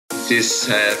This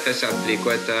is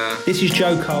This is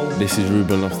Joe Cole. This is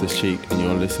Ruben Loftus-Cheek, and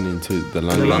you're listening to the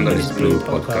London is Blue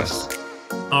podcast.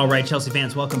 All right, Chelsea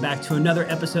fans, welcome back to another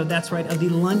episode, that's right, of the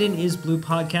London is Blue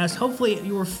podcast. Hopefully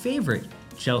your favorite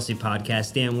Chelsea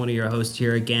podcast. Dan, one of your hosts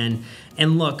here again.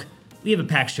 And look, we have a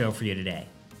packed show for you today.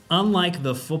 Unlike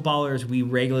the footballers we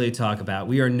regularly talk about,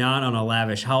 we are not on a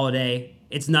lavish holiday.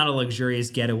 It's not a luxurious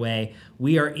getaway.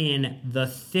 We are in the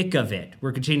thick of it.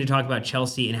 We're continuing to talk about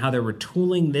Chelsea and how they're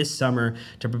retooling this summer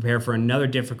to prepare for another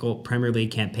difficult Premier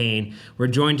League campaign. We're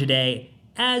joined today,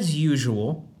 as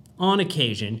usual, on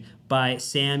occasion, by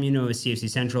Sam, of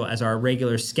CFCCentral, as our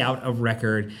regular scout of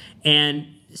record. And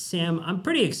Sam, I'm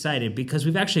pretty excited because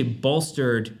we've actually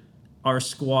bolstered our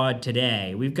squad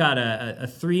today. We've got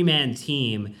a three-man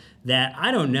team that,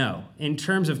 I don't know, in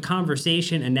terms of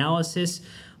conversation analysis,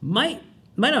 might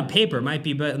on paper might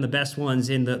be the best ones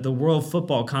in the world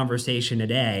football conversation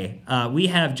today. We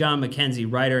have John Mackenzie,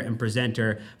 writer and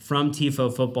presenter from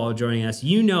Tifo Football, joining us.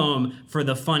 You know him for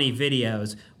the funny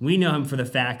videos. We know him for the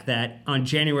fact that on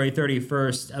January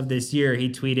 31st of this year, he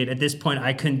tweeted, "At this point,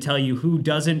 I couldn't tell you who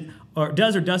does or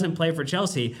doesn't play for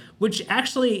Chelsea," which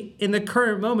actually, in the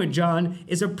current moment, John,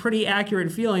 is a pretty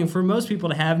accurate feeling for most people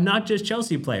to have, not just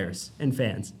Chelsea players and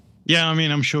fans. Yeah, I mean,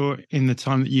 I'm sure in the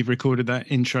time that you've recorded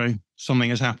that intro,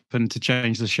 something has happened to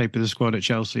change the shape of the squad at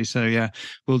Chelsea. So, yeah,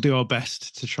 we'll do our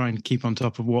best to try and keep on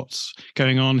top of what's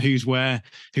going on, who's where,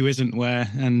 who isn't where.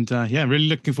 And, really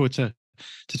looking forward to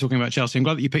talking about Chelsea. I'm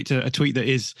glad that you picked a tweet that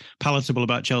is palatable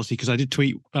about Chelsea, because I did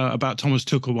tweet about Thomas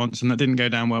Tuchel once, and that didn't go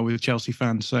down well with Chelsea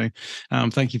fans. So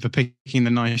thank you for picking the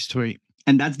nice tweet.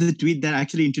 And that's the tweet that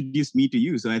actually introduced me to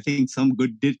you. So I think some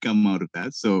good did come out of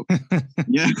that. So,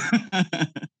 yeah.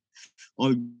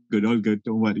 All good.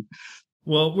 Don't worry.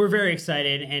 Well, we're very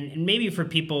excited. And maybe for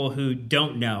people who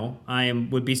don't know,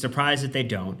 would be surprised if they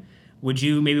don't. Would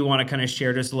you maybe want to kind of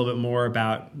share just a little bit more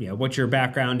about what your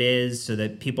background is, so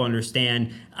that people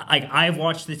understand? I've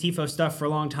watched the Tifo stuff for a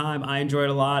long time. I enjoy it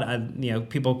a lot.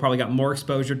 People probably got more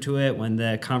exposure to it when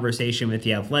the conversation with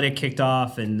The Athletic kicked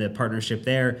off and the partnership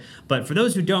there. But for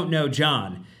those who don't know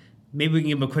John, maybe we can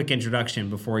give him a quick introduction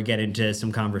before we get into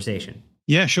some conversation.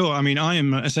 Yeah, sure. I mean, I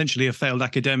am essentially a failed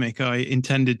academic. I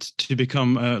intended to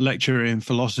become a lecturer in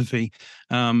philosophy,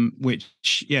 which,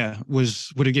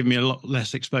 would have given me a lot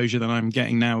less exposure than I'm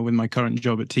getting now with my current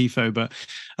job at Tifo. But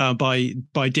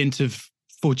by dint of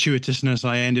fortuitousness,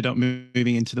 I ended up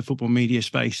moving into the football media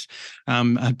space.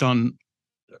 I've done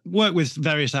work with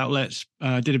various outlets,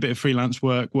 did a bit of freelance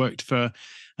work, worked for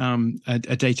a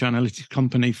data analytics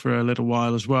company for a little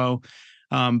while as well.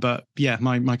 But yeah,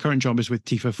 my current job is with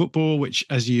Tifo Football, which,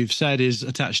 as you've said, is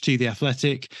attached to The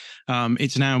Athletic.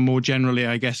 It's now more generally,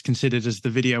 I guess, considered as the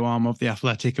video arm of The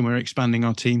Athletic, and we're expanding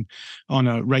our team on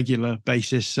a regular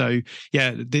basis. So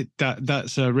yeah,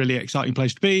 that's a really exciting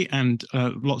place to be, and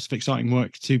lots of exciting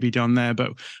work to be done there.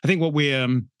 But I think what we're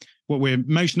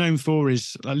most known for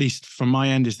is, at least from my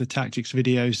end, is the tactics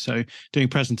videos. So doing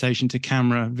presentation to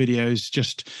camera videos,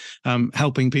 just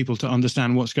helping people to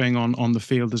understand what's going on the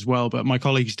field as well. But my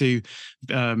colleagues do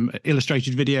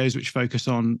illustrated videos, which focus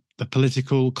on the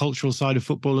political, cultural side of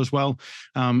football as well.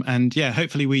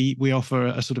 Hopefully we offer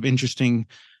a sort of interesting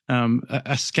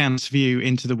a scant view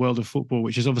into the world of football,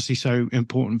 which is obviously so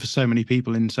important for so many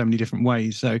people in so many different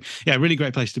ways. So yeah, really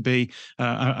great place to be.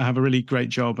 I have a really great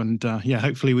job, and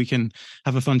hopefully we can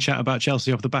have a fun chat about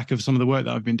Chelsea off the back of some of the work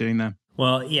that I've been doing there.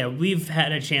 Well, yeah, we've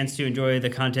had a chance to enjoy the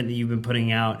content that you've been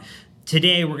putting out.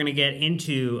 Today, we're going to get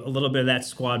into a little bit of that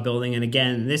squad building. And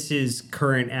again, this is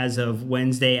current as of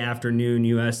Wednesday afternoon,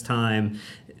 U.S. time.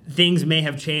 Things may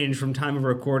have changed from time of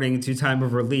recording to time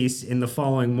of release in the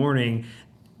following morning,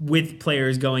 with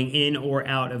players going in or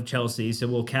out of Chelsea. So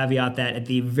we'll caveat that at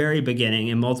the very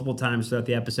beginning and multiple times throughout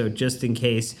the episode, just in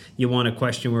case you want to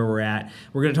question where we're at.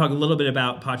 We're going to talk a little bit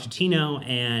about Pochettino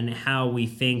and how we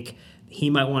think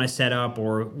he might want to set up,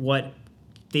 or what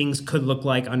things could look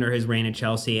like under his reign at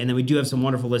Chelsea. And then we do have some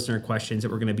wonderful listener questions that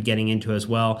we're going to be getting into as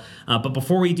well. But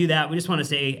before we do that, we just want to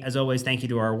say, as always, thank you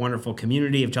to our wonderful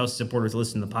community of Chelsea supporters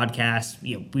listening to the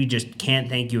podcast. We just can't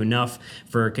thank you enough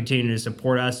for continuing to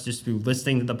support us just through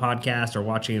listening to the podcast or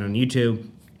watching it on YouTube.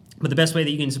 But the best way that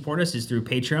you can support us is through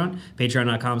Patreon,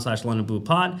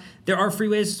 patreon.com/LondonBluePod. There are free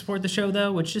ways to support the show,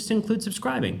 though, which just include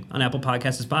subscribing on Apple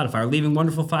Podcasts and Spotify, or leaving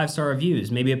wonderful 5-star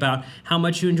reviews, maybe about how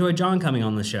much you enjoy John coming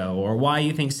on the show, or why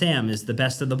you think Sam is the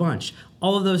best of the bunch.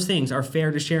 All of those things are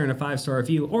fair to share in a 5-star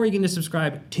review, or you can just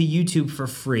subscribe to YouTube for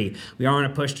free. We are on a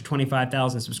push to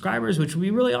 25,000 subscribers, which would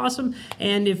be really awesome.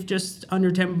 And if just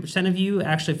under 10% of you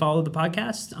actually follow the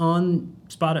podcast on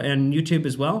Spotify and YouTube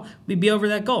as well, we'd be over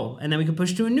that goal, and then we can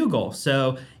push to a new goal.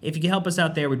 So if you can help us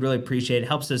out there, we'd really appreciate it. It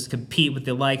helps us compete with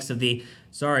the likes of the,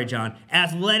 sorry, John,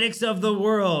 athletics of the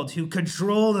world who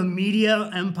control the media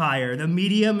empire, the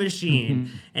media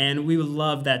machine. And we would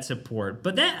love that support.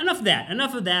 But enough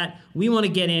of that. We want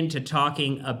to get into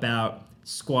talking about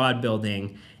squad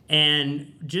building.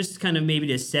 And just kind of maybe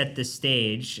to set the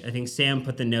stage, I think Sam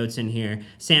put the notes in here.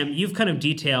 Sam, you've kind of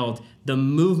detailed the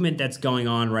movement that's going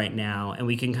on right now, and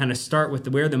we can kind of start with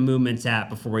where the movement's at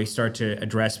before we start to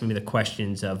address maybe the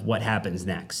questions of what happens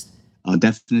next.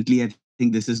 Definitely. I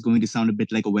think this is going to sound a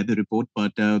bit like a weather report,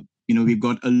 but we've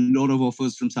got a lot of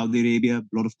offers from Saudi Arabia,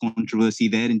 a lot of controversy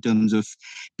there in terms of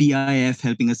PIF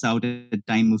helping us out at a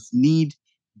time of need.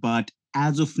 But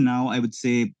as of now, I would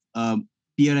say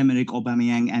Pierre-Emerick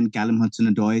Aubameyang and Callum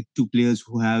Hudson-Odoi, two players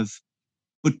who have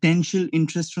potential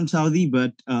interest from Saudi,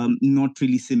 but not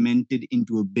really cemented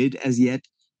into a bid as yet.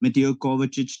 Mateo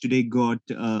Kovacic today got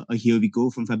a here we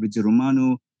go from Fabrizio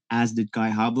Romano, as did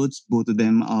Kai Havertz. Both of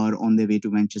them are on their way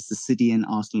to Manchester City and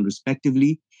Arsenal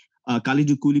respectively.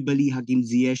 Kalidou Koulibaly, Hakim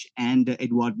Ziyech, and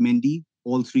Edouard Mendy,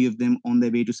 all three of them on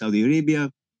their way to Saudi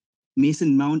Arabia.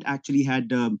 Mason Mount actually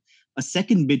had a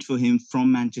second bid for him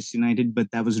from Manchester United, but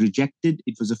that was rejected.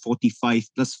 It was a 45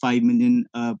 plus 5 million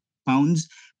pounds,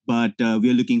 but we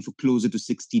are looking for closer to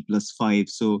 60 plus 5.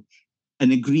 So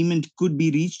an agreement could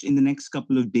be reached in the next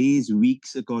couple of days,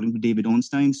 weeks, according to David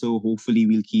Ornstein. So hopefully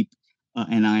we'll keep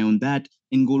an eye on that.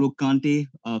 N'Golo Kante,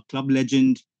 club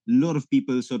legend, a lot of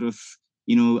people sort of,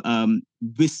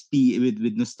 wispy with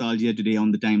nostalgia today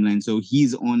on the timeline. So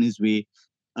he's on his way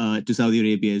to Saudi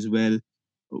Arabia as well.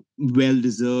 Well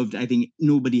deserved. I think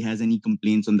nobody has any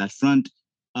complaints on that front.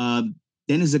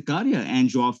 Dennis Zakaria and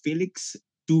Joao Felix,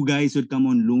 two guys who had come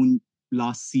on loan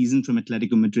last season from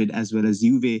Atletico Madrid as well as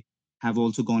Juve, have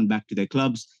also gone back to their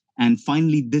clubs. And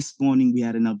finally, this morning, we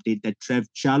had an update that Trev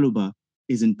Chalobah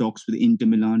is in talks with Inter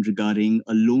Milan regarding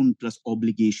a loan plus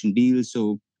obligation deal.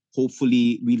 So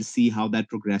hopefully we'll see how that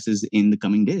progresses in the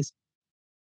coming days.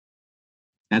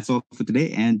 That's all for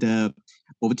today. And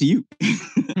over to you.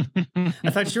 I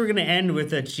thought you were going to end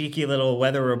with a cheeky little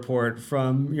weather report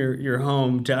from your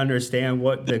home to understand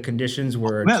what the conditions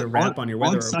were to wrap on your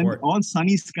weather report. All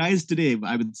sunny skies today,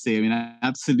 I would say. I mean,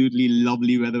 absolutely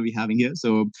lovely weather we're having here.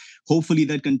 So hopefully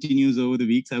that continues over the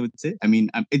weeks, I would say. I mean,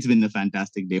 it's been a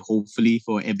fantastic day, hopefully,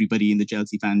 for everybody in the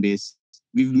Chelsea fan base.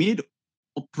 We've made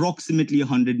approximately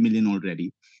 100 million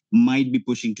already. Might be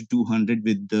pushing to 200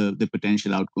 with the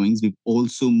potential outgoings. We've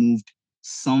also moved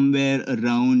somewhere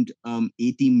around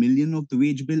 80 million of the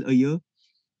wage bill a year.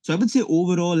 So I would say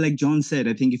overall, like John said,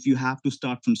 I think if you have to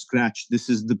start from scratch, this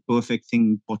is the perfect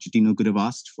thing Pochettino could have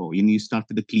asked for. You start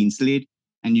with a clean slate,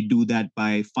 and you do that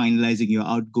by finalizing your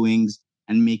outgoings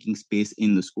and making space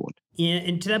in the squad. Yeah,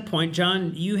 and to that point,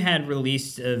 John, you had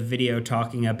released a video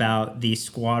talking about the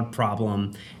squad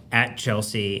problem at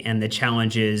Chelsea and the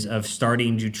challenges of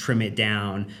starting to trim it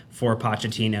down for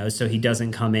Pochettino so he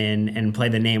doesn't come in and play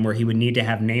the name where he would need to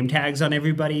have name tags on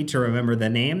everybody to remember the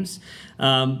names.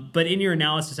 But in your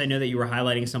analysis, I know that you were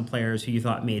highlighting some players who you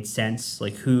thought made sense,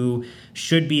 like who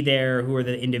should be there, who are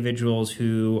the individuals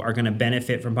who are going to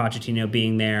benefit from Pochettino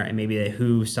being there, and maybe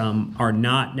who some are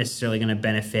not necessarily going to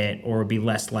benefit or would be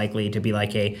less likely to be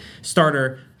like a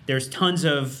starter. There's tons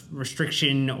of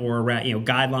restriction or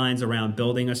guidelines around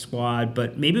building a squad,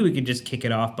 but maybe we could just kick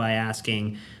it off by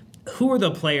asking, who are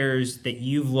the players that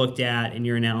you've looked at in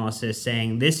your analysis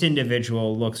saying this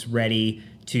individual looks ready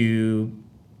to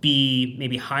be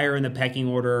maybe higher in the pecking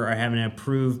order or have an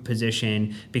improved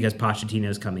position because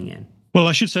Pochettino's coming in? Well,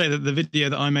 I should say that the video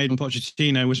that I made on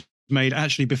Pochettino was made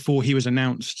actually before he was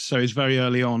announced, so it's very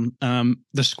early on.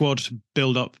 The squad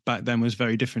build up back then was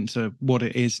very different to what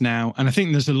it is now, and I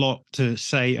think there's a lot to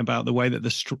say about the way that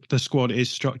the squad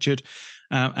is structured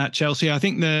at Chelsea. I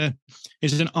think there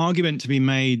is an argument to be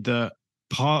made that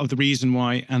part of the reason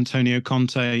why Antonio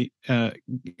Conte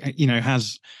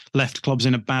has left clubs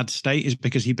in a bad state is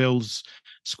because he builds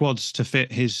squads to fit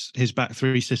his back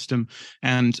three system,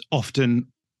 and often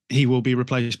he will be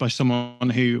replaced by someone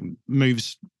who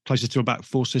moves closer to a back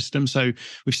four system. So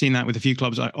we've seen that with a few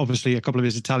clubs. Obviously, a couple of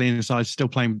his Italian sides still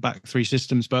playing back three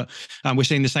systems, but we're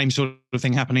seeing the same sort of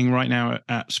thing happening right now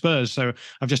at Spurs. So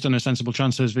I've just done a sensible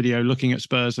transfers video looking at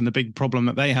Spurs, and the big problem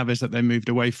that they have is that they moved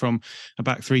away from a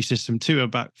back three system to a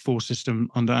back four system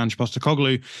under Ange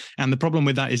Postecoglou. And the problem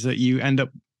with that is that you end up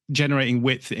generating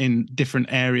width in different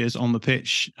areas on the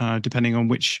pitch, depending on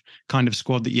which kind of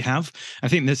squad that you have. I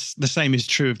think the same is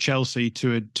true of Chelsea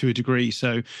to a degree.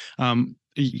 So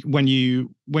when you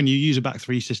use a back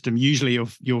three system, usually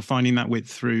you're finding that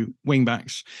width through wing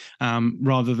backs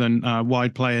rather than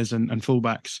wide players and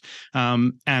fullbacks.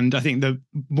 And I think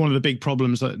one of the big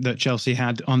problems that Chelsea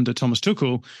had under Thomas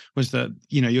Tuchel was that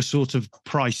you're sort of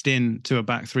priced in to a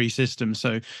back three system.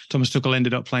 So Thomas Tuchel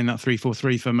ended up playing that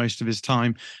 3-4-3 for most of his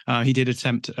time. He did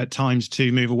attempt at times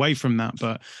to move away from that,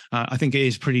 but I think it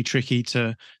is pretty tricky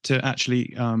to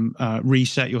actually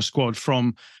reset your squad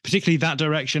from particularly that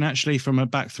direction, actually from a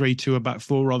back three to a back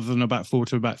four rather than a back four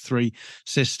to a back three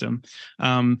system.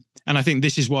 And I think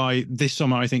this is why this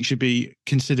summer I think should be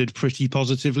considered pretty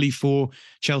positively for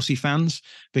Chelsea fans,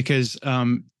 because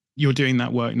you're doing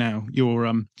that work now.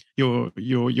 You're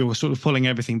sort of pulling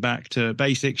everything back to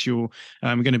basics. You're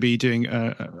going to be doing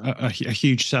a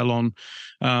huge sell on,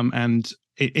 and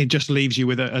it just leaves you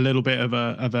with a little bit of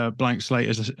a blank slate,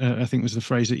 as I think was the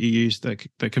phrase that you used,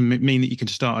 that can mean that you can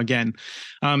start again.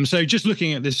 So just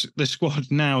looking at this squad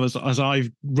now, as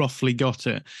I've roughly got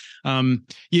it,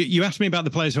 you asked me about the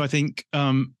players who I think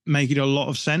make it a lot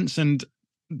of sense, and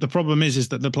the problem is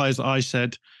that the players that I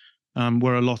said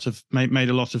were made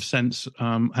a lot of sense,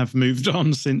 have moved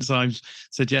on since I've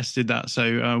suggested that.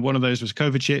 So one of those was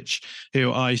Kovacic,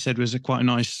 who I said was quite a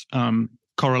nice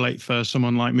correlate for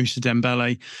someone like Moussa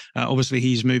Dembele. Obviously,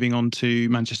 he's moving on to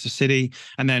Manchester City,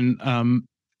 and then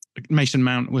Mason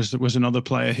Mount was another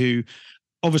player who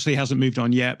obviously hasn't moved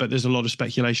on yet, but there's a lot of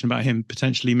speculation about him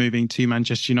potentially moving to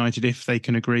Manchester United if they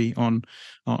can agree on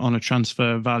a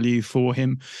transfer value for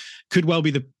him. Could well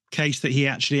be the case that he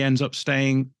actually ends up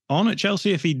staying on at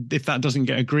Chelsea if that doesn't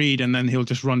get agreed, and then he'll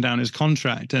just run down his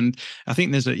contract. And I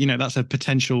think there's that's a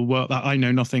potential work that I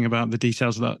know nothing about the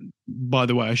details of that. By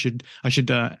the way, I should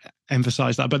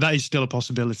emphasize that, but that is still a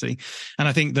possibility. And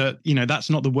I think that that's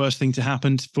not the worst thing to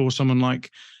happen for someone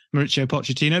like Mauricio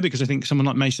Pochettino, because I think someone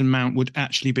like Mason Mount would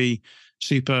actually be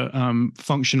super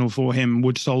functional for him,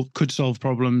 could solve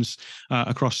problems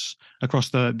across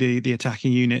the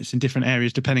attacking units in different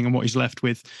areas, depending on what he's left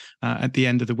with at the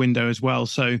end of the window as well.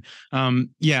 So I'm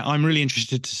really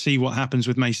interested to see what happens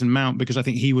with Mason Mount, because I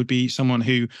think he would be someone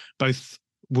who both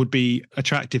would be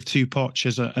attractive to Poch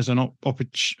as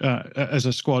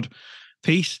a squad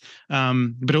piece,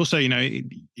 but also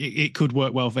it could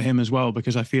work well for him as well,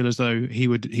 because I feel as though he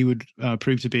would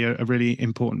prove to be a really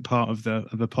important part of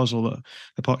the puzzle that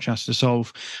the Poch has to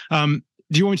solve.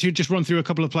 Do you want me to just run through a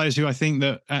couple of players who I think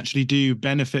that actually do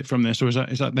benefit from this, or is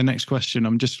that the next question? I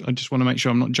just want to make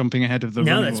sure I'm not jumping ahead of the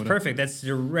No, that's order. Perfect. That's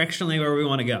directionally where we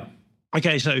want to go.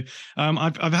 Okay, so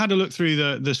I've had a look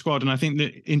through the squad, and I think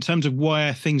that in terms of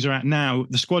where things are at now,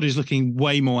 the squad is looking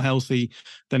way more healthy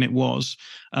than it was.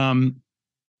 I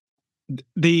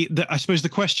suppose the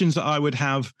questions that I would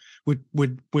have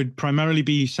would primarily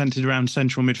be centered around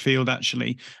central midfield,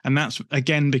 actually, and that's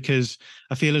again because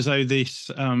I feel as though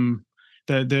this the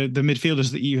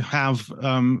midfielders that you have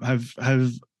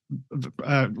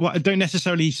don't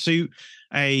necessarily suit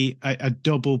a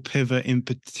double pivot in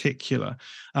particular.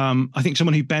 I think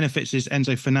someone who benefits is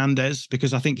Enzo Fernandez,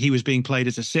 because I think he was being played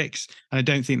as a 6, and I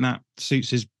don't think that suits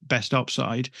his best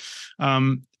upside.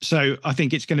 So I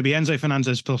think it's going to be Enzo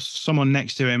Fernandez plus someone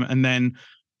next to him, and then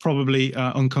probably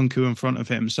Nkunku in front of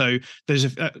him. So there's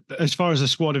as far as the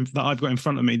squad that I've got in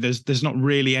front of me, there's not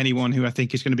really anyone who I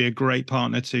think is going to be a great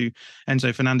partner to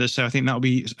Enzo Fernandez. So I think that'll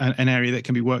be an area that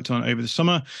can be worked on over the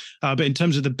summer. But in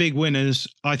terms of the big winners,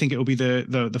 I think it will be the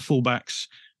fullbacks,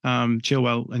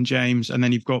 Chilwell and James, and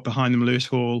then you've got behind them Lewis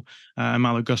Hall and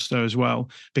Malo Gusto as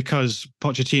well, because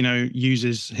Pochettino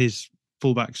uses his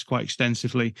fullbacks quite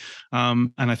extensively,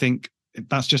 and I think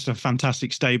that's just a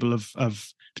fantastic stable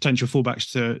of potential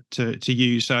fullbacks to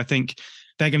use. So I think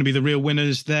they're going to be the real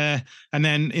winners there. And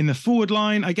then in the forward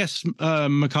line, I guess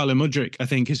Mykhailo Mudryk, I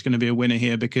think, is going to be a winner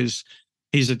here, because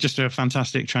he's just a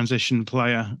fantastic transition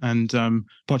player, and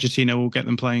Pochettino will get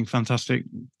them playing fantastic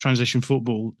transition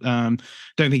football. Don't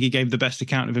think he gave the best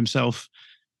account of himself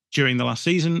during the last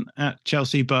season at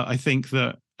Chelsea, but I think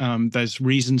that there's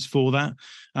reasons for that.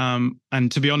 And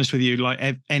to be honest with you,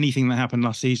 like anything that happened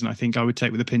last season, I think I would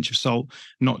take with a pinch of salt,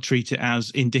 not treat it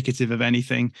as indicative of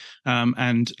anything,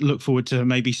 and look forward to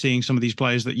maybe seeing some of these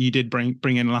players that you did bring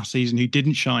in last season who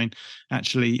didn't shine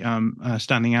actually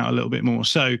standing out a little bit more.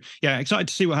 So yeah, excited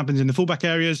to see what happens in the fullback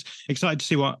areas, excited to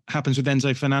see what happens with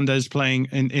Enzo Fernandez playing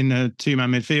in a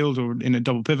two-man midfield or in a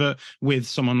double pivot with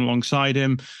someone alongside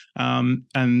him. And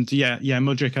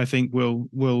Mudryk, I think will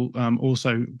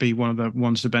also be one of the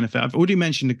ones to benefit. I've already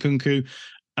mentioned Nkunku.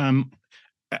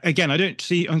 again, I don't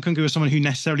see Nkunku as someone who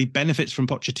necessarily benefits from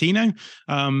Pochettino,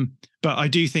 but I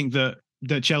do think that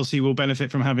Chelsea will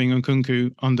benefit from having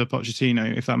Nkunku under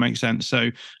Pochettino, if that makes sense. So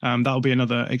that'll be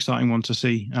another exciting one to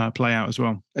see play out as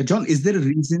well. John, is there a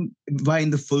reason why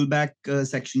in the fullback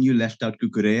section you left out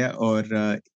Cucurella,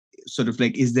 or sort of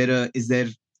like is there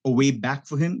a way back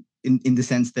for him in the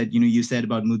sense that you said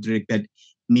about Mudryk that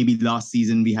maybe last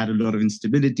season we had a lot of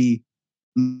instability,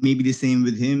 maybe the same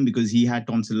with him because he had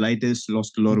tonsillitis,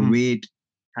 lost a lot of weight,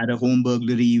 had a home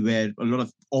burglary where a lot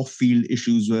of off-field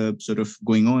issues were sort of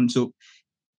going on. So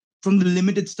from the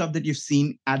limited stuff that you've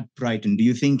seen at Brighton, do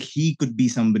you think he could be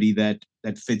somebody that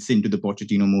fits into the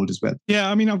Pochettino mold as well? Yeah,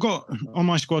 I mean, I've got on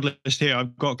my squad list here,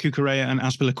 I've got Cucurella and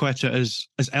Azpilicueta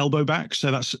as elbow backs.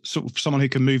 So that's sort of someone who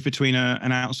can move between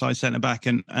an outside centre back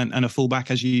and a full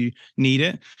back as you need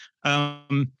it.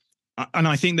 And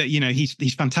I think that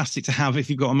he's fantastic to have if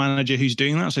you've got a manager who's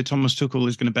doing that. So Thomas Tuchel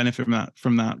is going to benefit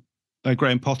from that.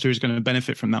 Graham Potter is going to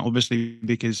benefit from that, obviously,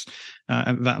 because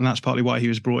and that's partly why he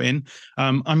was brought in.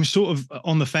 I'm sort of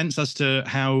on the fence as to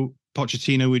how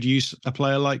Pochettino would use a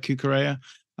player like Cucurella.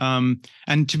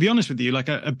 And to be honest with you, like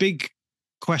a big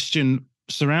question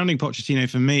surrounding Pochettino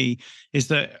for me is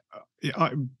that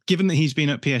given that he's been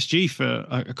at PSG for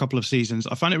a couple of seasons,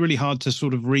 I find it really hard to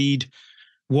sort of read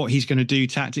what he's going to do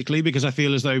tactically, because I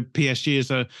feel as though PSG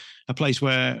is a place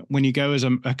where when you go as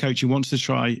a coach who wants to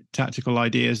try tactical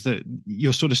ideas, that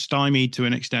you're sort of stymied to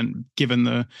an extent,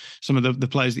 given some of the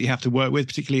players that you have to work with,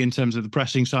 particularly in terms of the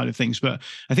pressing side of things. But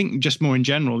I think just more in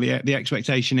general, the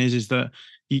expectation is that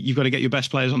you've got to get your best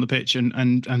players on the pitch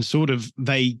and sort of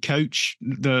they coach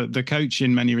the coach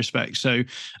in many respects. So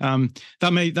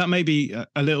that may be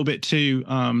a little bit too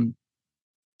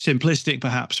simplistic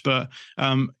perhaps, but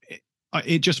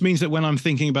it just means that when I'm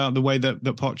thinking about the way that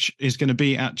Poch is going to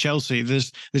be at Chelsea,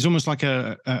 there's almost like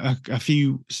a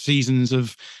few seasons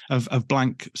of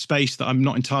blank space that I'm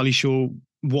not entirely sure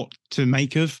what to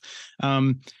make of.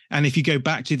 And if you go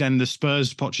back to then the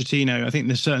Spurs Pochettino, I think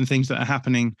there's certain things that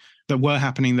were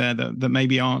happening there that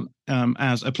maybe aren't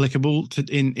as applicable to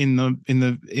in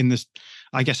the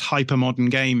I guess hyper modern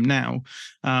game now.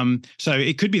 So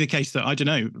it could be the case that, I don't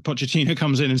know, Pochettino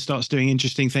comes in and starts doing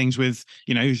interesting things with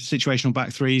situational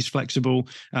back threes, flexible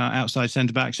outside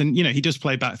centre backs, and he does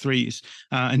play back threes,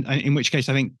 and in which case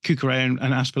I think Cucurella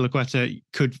and Azpilicueta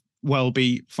could well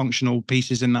be functional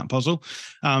pieces in that puzzle.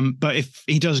 But if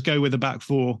he does go with a back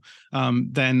four,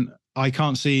 then I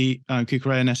can't see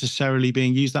Cucurella necessarily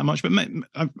being used that much, but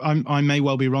I may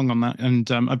well be wrong on that. And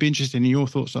I'd be interested in your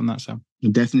thoughts on that, Sam.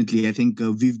 Definitely. I think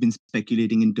we've been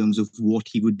speculating in terms of what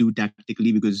he would do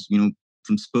tactically because,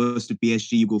 from Spurs to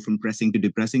PSG, you go from pressing to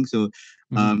depressing. So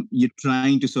you're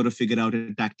trying to sort of figure out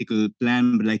a tactical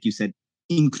plan, but like you said,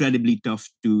 incredibly tough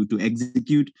to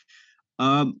execute.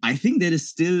 I think there is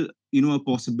still, a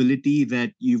possibility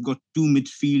that you've got two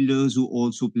midfielders who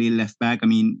also play left back. I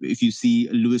mean, if you see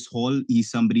Lewis Hall,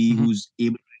 he's somebody who's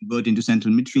able to convert into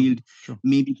central midfield, Sure.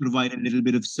 Maybe provide a little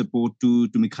bit of support to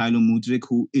Mikhailo Mudryk,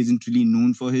 who isn't really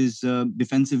known for his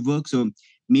defensive work. So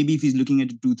maybe if he's looking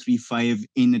at a 2-3-5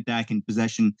 in attack and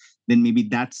possession, then maybe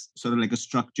that's sort of like a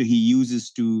structure he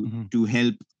uses to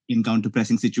help in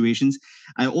counter-pressing situations.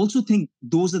 I also think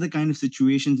those are the kind of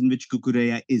situations in which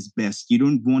Cucurella is best. You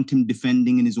don't want him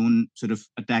defending in his own sort of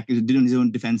attack, in his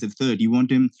own defensive third. You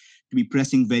want him to be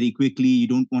pressing very quickly. You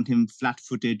don't want him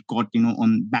flat-footed, caught,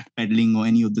 on backpedaling or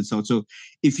any of the sort. So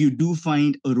if you do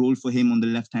find a role for him on the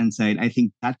left-hand side, I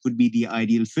think that would be the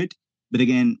ideal fit. But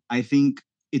again, I think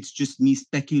it's just me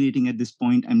speculating at this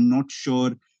point. I'm not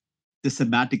sure the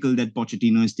sabbatical that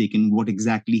Pochettino has taken, what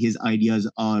exactly his ideas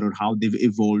are or how they've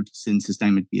evolved since his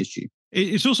time at PSG.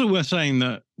 It's also worth saying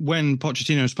that when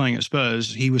Pochettino was playing at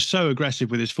Spurs, he was so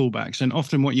aggressive with his fullbacks. And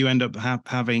often what you end up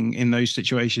having in those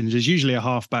situations is usually a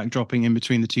half-back dropping in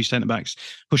between the two centre-backs,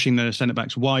 pushing the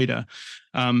centre-backs wider.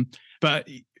 But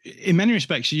in many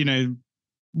respects,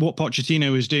 what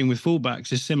Pochettino is doing with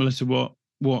fullbacks is similar to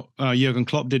what Jurgen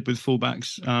Klopp did with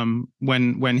fullbacks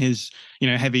when his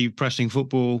heavy pressing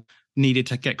football needed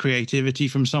to get creativity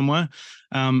from somewhere.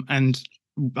 And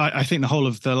I think the whole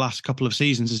of the last couple of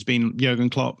seasons has been Jurgen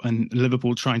Klopp and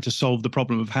Liverpool trying to solve the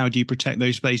problem of how do you protect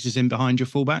those spaces in behind your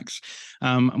fullbacks.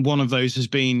 One of those has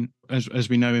been, as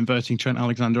we know, inverting Trent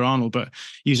Alexander-Arnold, but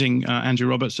using Andrew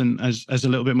Robertson as a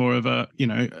little bit more of a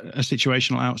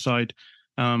situational outside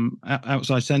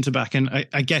outside centre back. And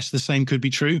I guess the same could be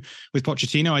true with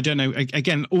Pochettino. I don't know.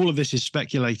 Again, all of this is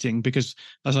speculating because,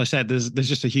 as I said, there's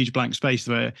just a huge blank space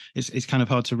where it's kind of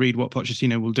hard to read what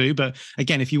Pochettino will do. But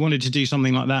again, if you wanted to do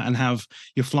something like that and have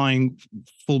your flying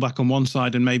fullback on one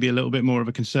side and maybe a little bit more of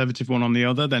a conservative one on the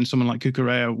other, then someone like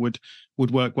Cucurella would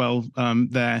work well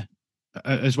there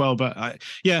as well. But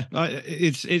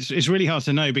it's really hard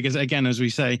to know because, again, as we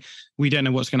say, we don't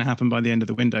know what's going to happen by the end of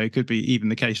the window. It could be even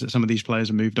the case that some of these players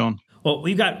have moved on. Well,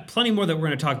 we've got plenty more that we're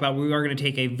going to talk about. We are going to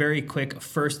take a very quick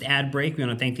first ad break. We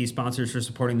want to thank these sponsors for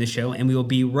supporting the show, and we will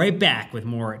be right back with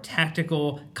more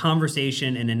tactical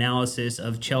conversation and analysis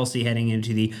of Chelsea heading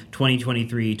into the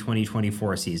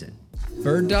 2023-2024 season.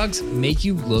 Bird Dogs make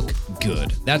you look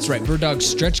good. That's right, Bird Dogs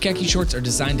stretch khaki shorts are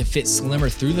designed to fit slimmer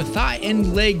through the thigh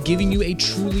and leg, giving you a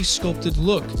truly sculpted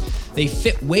look. They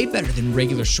fit way better than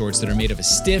regular shorts that are made of a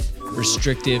stiff,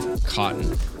 restrictive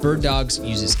cotton. Bird Dogs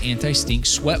uses anti-stink,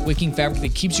 sweat-wicking fabric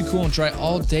that keeps you cool and dry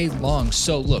all day long.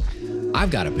 So look,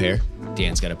 I've got a pair.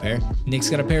 Dan's got a pair.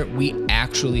 Nick's got a pair. We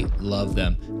actually love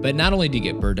them. But not only do you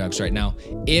get Bird Dogs right now,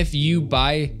 if you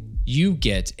buy, you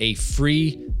get a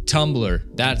free tumbler.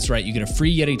 That's right. You get a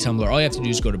free Yeti tumbler. All you have to do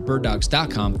is go to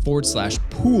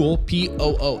birddogs.com/pool,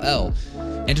 P-O-O-L.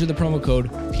 Enter the promo code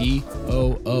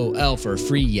POOL for a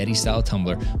free Yeti style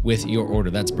tumbler with your order.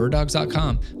 That's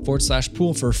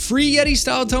birddogs.com/pool for a free Yeti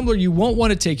style tumbler. You won't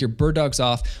want to take your Bird Dogs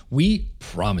off. We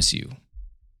promise you.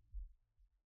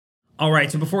 All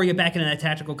right, so before we get back into that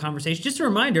tactical conversation, just a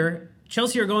reminder,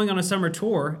 Chelsea are going on a summer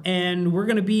tour, and we're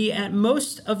going to be at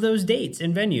most of those dates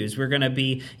and venues. We're going to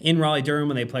be in Raleigh-Durham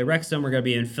when they play Wrexham. We're going to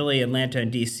be in Philly, Atlanta,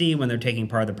 and D.C. when they're taking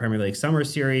part of the Premier League Summer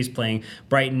Series, playing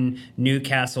Brighton,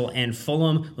 Newcastle, and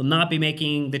Fulham. We'll not be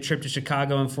making the trip to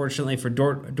Chicago, unfortunately, for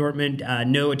Dortmund.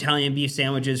 No Italian beef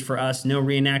sandwiches for us. No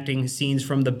reenacting scenes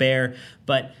from The Bear.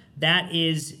 But that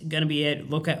is going to be it.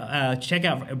 Check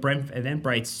out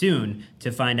Eventbrite soon to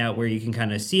find out where you can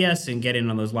kind of see us and get in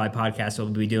on those live podcasts that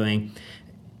we'll be doing.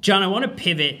 John, I want to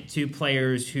pivot to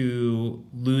players who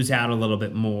lose out a little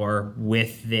bit more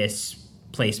with this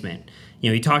placement.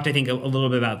 You talked, I think, a little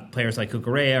bit about players like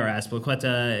Cucurella or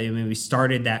Azpilicueta. I mean, we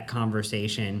started that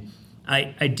conversation.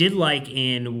 I did like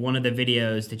in one of the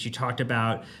videos that you talked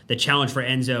about the challenge for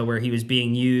Enzo, where he was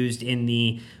being used in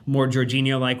the more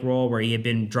Jorginho-like role, where he had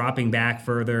been dropping back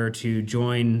further to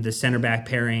join the center back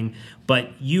pairing. But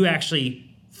you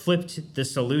actually flipped the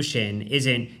solution.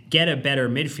 Isn't get a better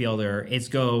midfielder, it's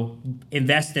go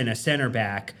invest in a center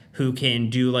back who can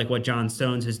do like what John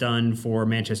Stones has done for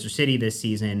Manchester City this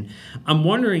season. I'm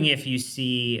wondering if you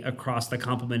see across the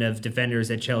complement of defenders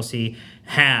that Chelsea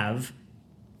have,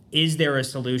 is there a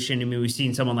solution? I mean, we've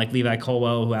seen someone like Levi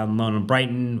Colwill, who out on loan on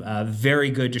Brighton, very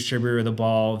good distributor of the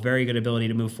ball, very good ability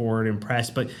to move forward and press,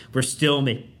 but we're still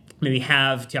maybe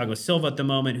have Thiago Silva at the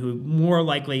moment, who more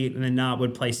likely than not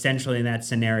would play centrally in that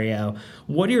scenario.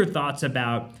 What are your thoughts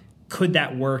about, could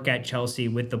that work at Chelsea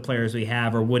with the players we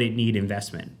have, or would it need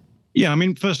investment? Yeah, I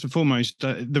mean, first and foremost,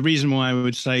 the reason why I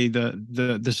would say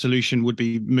that the solution would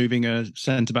be moving a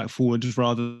centre-back forward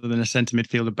rather than a centre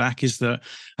midfielder back is that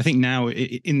I think now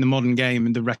in the modern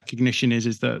game, the recognition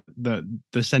is that the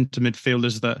centre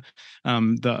midfielders that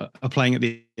are playing at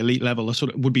the elite level are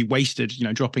would be wasted,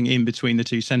 dropping in between the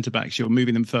two centre-backs. You're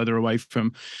moving them further away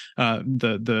from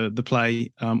the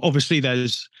play. Obviously,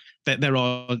 there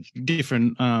are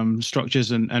different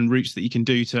structures and routes that you can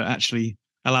do to actually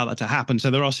allow that to happen. So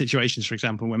there are situations, for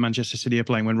example, where Manchester City are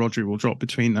playing when Rodri will drop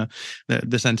between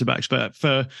the centre backs. But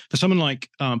for someone like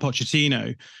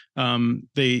Pochettino,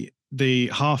 the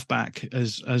halfback,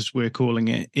 as we're calling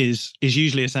it, is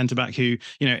usually a centre back who,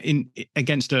 in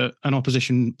against an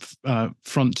opposition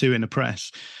front two in a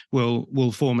press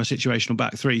will form a situational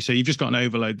back three. So you've just got an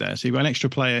overload there. So you've got an extra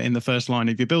player in the first line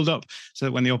of your build up, so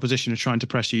that when the opposition is trying to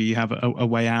press you, you have a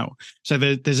way out. So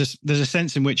there's a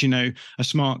sense in which a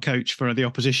smart coach for the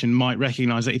opposition might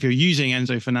recognise that if you're using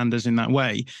Enzo Fernandez in that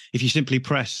way, if you simply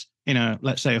press in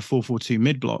let's say a 4-4-2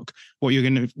 mid block, what you're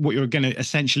going to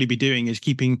essentially be doing is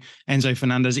keeping Enzo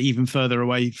Fernandez even further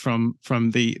away from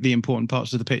the important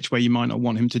parts of the pitch where you might not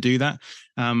want him to do that,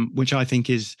 which I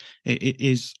think is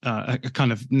a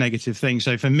kind of negative thing.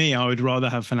 So for me, I would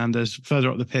rather have Fernandez further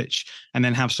up the pitch and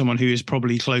then have someone who is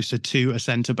probably closer to a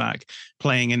centre back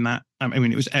playing in that. I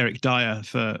mean, it was Eric Dyer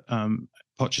for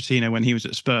Pochettino when he was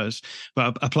at Spurs.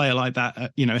 But a player like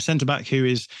that, a centre back who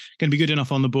is going to be good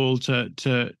enough on the ball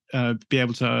to be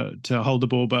able to hold the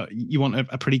ball, but you want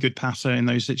a pretty good passer in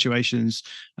those situations.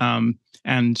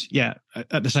 And yeah,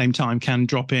 at the same time can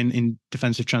drop in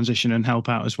defensive transition and help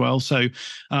out as well. So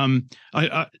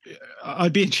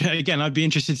I'd be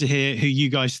interested to hear who you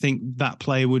guys think that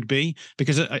player would be,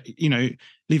 because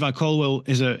Levi Colwill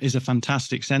is a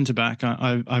fantastic centre back.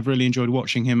 I've really enjoyed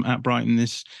watching him at Brighton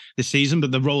this season,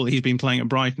 but the role he's been playing at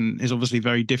Brighton is obviously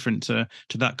very different to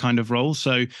that kind of role.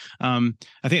 So I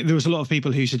think there was a lot of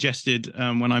people who suggested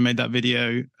when I made that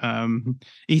video,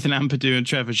 Ethan Ampadu and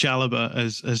Trevor Chalobah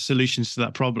as solutions to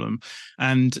that problem.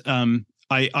 And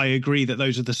I agree that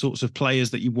those are the sorts of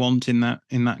players that you want in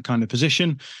that kind of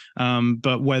position.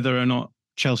 But whether or not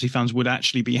Chelsea fans would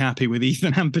actually be happy with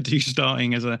Ethan Ampadu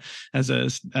starting as a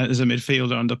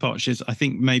midfielder under Poch is, I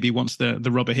think maybe once the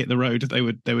rubber hit the road, they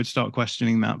would start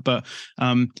questioning that. But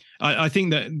I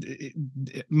think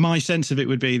that my sense of it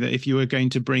would be that if you were going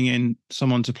to bring in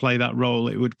someone to play that role,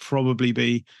 it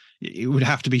would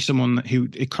have to be someone who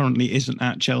currently isn't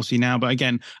at Chelsea now. But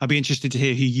again, I'd be interested to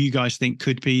hear who you guys think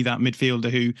could be that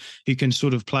midfielder who can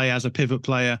sort of play as a pivot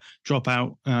player, drop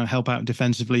out, help out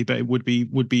defensively, but it would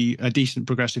be a decent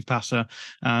progressive passer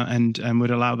and would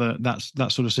allow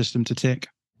that sort of system to tick.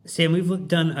 Sam, we've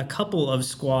done a couple of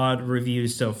squad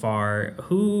reviews so far.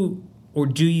 Who or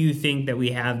do you think that we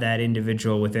have that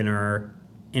individual within our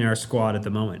squad at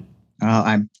the moment?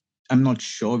 I'm not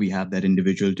sure we have that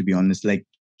individual, to be honest. Like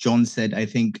John said, I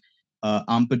think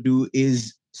Ampadu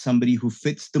is somebody who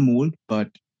fits the mold, but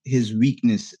his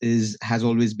weakness has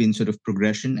always been sort of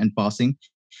progression and passing.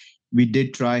 We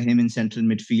did try him in central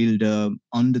midfield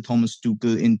under Thomas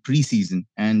Tuchel in pre-season,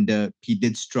 and he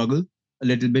did struggle a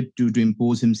little bit to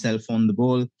impose himself on the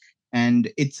ball.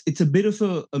 And it's a bit of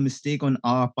a mistake on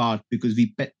our part, because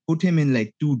we put him in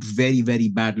like two very, very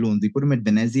bad loans. We put him at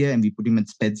Venezia and we put him at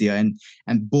Spezia,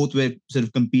 and both were sort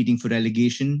of competing for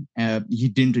relegation. He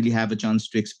didn't really have a chance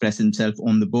to express himself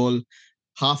on the ball.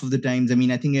 Half of the times, I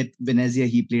think at Venezia,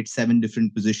 he played 7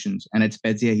 different positions, and at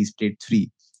Spezia, he's played 3.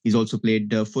 He's also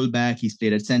played fullback, he's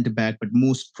played at centre-back, but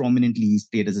most prominently, he's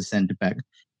played as a centre-back.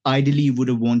 Ideally, would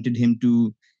have wanted him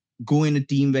to go in a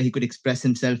team where he could express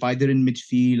himself either in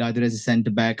midfield, either as a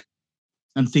centre-back,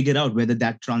 and figure out whether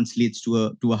that translates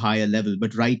to a higher level.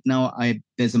 But right now,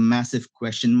 there's a massive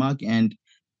question mark, and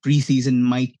pre-season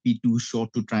might be too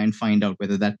short to try and find out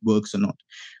whether that works or not.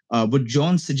 What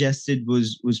John suggested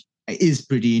is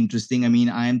pretty interesting.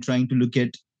 I am trying to look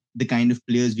at the kind of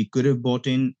players we could have bought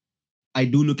in. I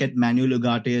do look at Manuel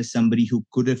Ugarte as somebody who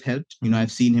could have helped.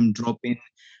 I've seen him drop in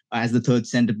as the third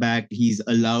centre-back. He's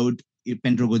allowed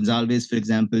Pedro Gonçalves, for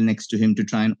example, next to him to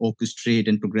try and orchestrate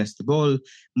and progress the ball.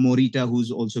 Morita, who's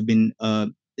also been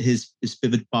his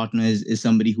pivot partner, is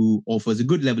somebody who offers a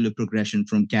good level of progression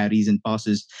from carries and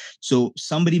passes. So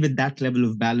somebody with that level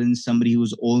of balance, somebody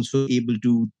who's also able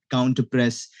to counter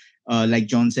press, like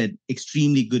John said,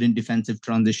 extremely good in defensive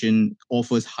transition,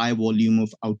 offers high volume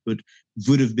of output,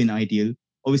 would have been ideal.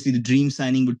 Obviously, the dream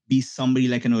signing would be somebody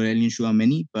like an Aurelien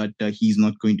Chouameni, but he's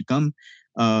not going to come.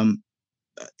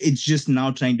 It's just now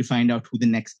trying to find out who the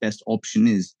next best option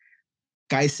is.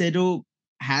 Caicedo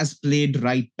has played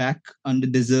right back under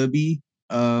De Zerbi,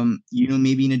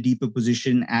 maybe in a deeper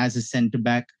position as a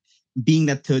centre-back, being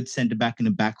that third centre-back in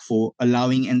a back four,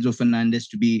 allowing Enzo Fernandez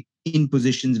to be in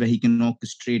positions where he can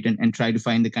orchestrate and try to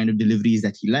find the kind of deliveries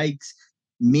that he likes.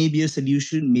 Maybe a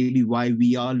solution, maybe why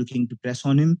we are looking to press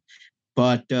on him.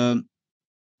 But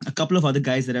a couple of other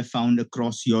guys that I've found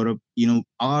across Europe,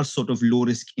 are sort of low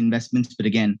risk investments. But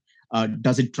again,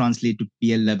 does it translate to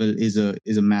PL level is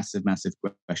a massive, massive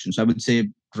question. So I would say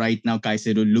right now,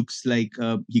 Caicedo looks like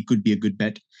he could be a good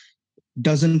bet.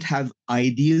 Doesn't have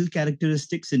ideal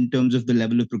characteristics in terms of the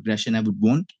level of progression I would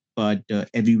want, but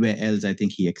everywhere else, I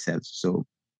think he excels. So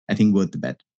I think worth the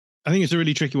bet. I think it's a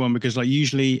really tricky one because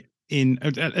usually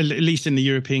at least in the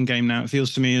European game now, it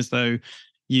feels to me as though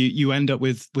you end up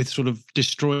with sort of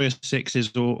destroyer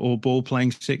sixes or ball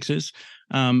playing sixes.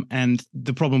 And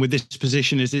the problem with this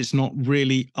position is it's not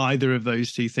really either of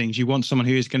those two things. You want someone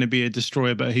who is going to be a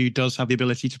destroyer, but who does have the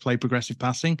ability to play progressive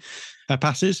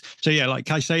passes. So yeah, like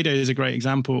Caicedo is a great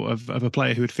example of a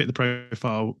player who would fit the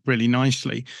profile really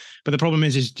nicely. But the problem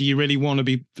is do you really want to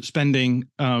be spending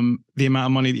the amount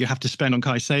of money that you have to spend on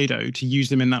Caicedo to use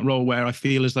them in that role, where I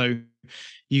feel as though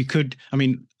you could,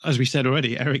 as we said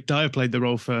already, Eric Dyer played the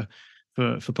role for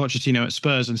for Pochettino at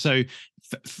Spurs. And so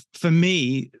for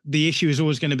me, the issue is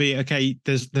always going to be, okay,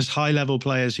 there's high level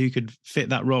players who could fit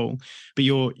that role, but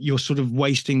you're sort of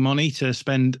wasting money to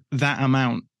spend that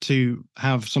amount to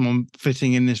have someone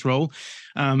fitting in this role.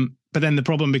 But then the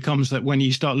problem becomes that when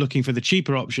you start looking for the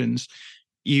cheaper options,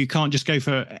 you can't just go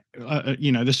for,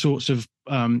 the sorts of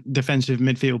defensive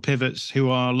midfield pivots who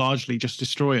are largely just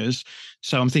destroyers.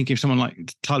 So I'm thinking of someone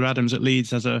like Tyler Adams at Leeds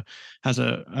has a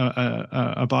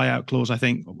buyout clause, I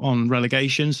think, on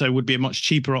relegation. So it would be a much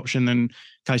cheaper option than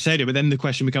Caicedo. But then the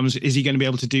question becomes, is he going to be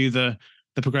able to do the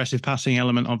progressive passing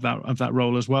element of that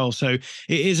role as well? So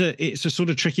it's a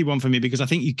sort of tricky one for me, because I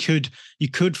think you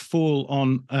could fall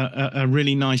on a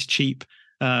really nice cheap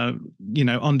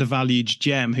undervalued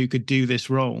gem who could do this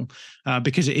role,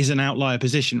 because it is an outlier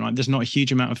position, right? There's not a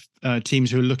huge amount of teams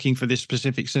who are looking for this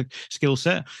specific skill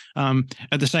set.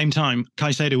 At the same time,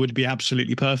 Caicedo would be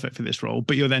absolutely perfect for this role,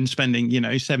 but you're then spending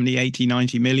 70, 80,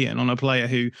 90 million on a player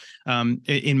who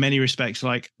in many respects,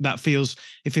 like it feels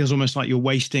almost like you're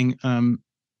wasting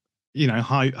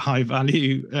high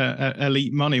value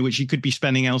elite money, which you could be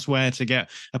spending elsewhere to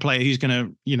get a player who's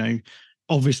going to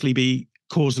obviously be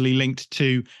causally linked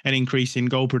to an increase in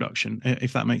goal production,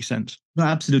 if that makes sense. No,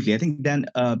 absolutely. I think Dan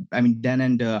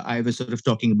and I were sort of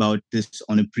talking about this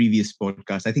on a previous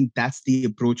podcast. I think that's the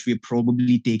approach we're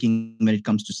probably taking when it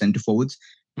comes to centre forwards.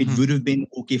 It would have been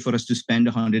okay for us to spend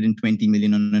 120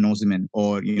 million on an Osimhen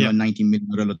or 90 million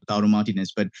on Lautaro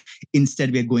Martinez, but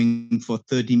instead we're going for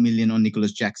 30 million on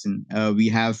Nicholas Jackson. We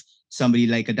have somebody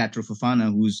like Adatro Fofana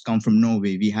who's come from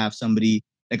Norway. We have somebody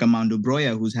like Armando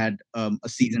Broja, who's had a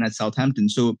season at Southampton.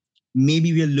 So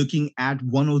maybe we are looking at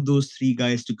one of those three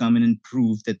guys to come in and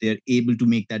prove that they're able to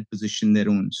make that position their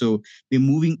own. So we're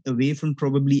moving away from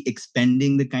probably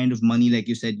expending the kind of money, like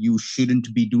you said, you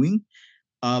shouldn't be doing.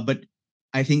 But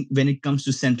I think when it comes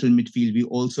to central midfield, we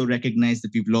also recognize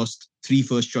that we've lost 3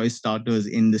 first-choice starters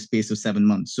in the space of 7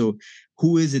 months. So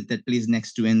who is it that plays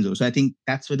next to Enzo? So I think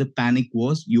that's where the panic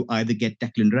was. You either get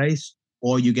Declan Rice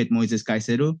or you get Moises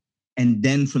Caicedo. And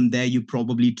then from there, you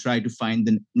probably try to find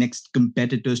the next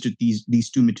competitors to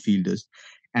these two midfielders.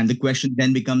 And the question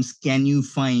then becomes, can you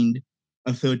find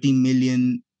a 30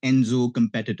 million Enzo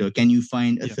competitor? Can you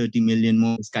find a 30 million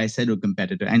Moises Caicedo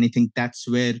competitor? And I think that's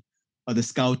where the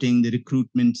scouting, the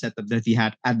recruitment setup that we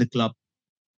had at the club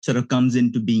sort of comes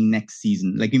into being next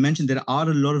season. Like you mentioned, there are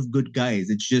a lot of good guys.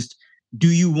 It's just, do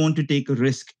you want to take a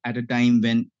risk at a time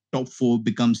when top 4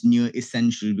 becomes near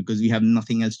essential because we have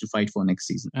nothing else to fight for next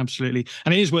season? Absolutely.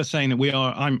 And it is worth saying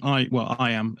that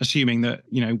I am assuming that,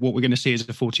 what we're going to see is a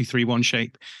 4-2-3-1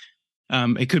 shape.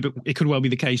 It could well be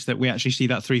the case that we actually see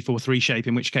that 3-4-3 shape,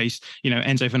 in which case,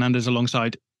 Enzo Fernandez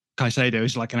alongside Caicedo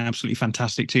is like an absolutely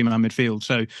fantastic 2-man midfield.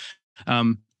 So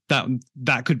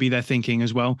that could be their thinking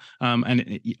as well.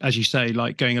 And as you say,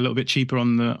 like going a little bit cheaper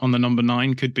on the number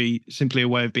 9 could be simply a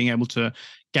way of being able to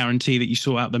guarantee that you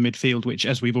sort out the midfield, which,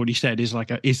 as we've already said, is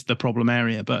the problem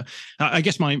area. But I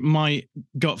guess my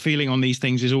gut feeling on these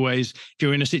things is always, if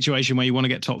you're in a situation where you want to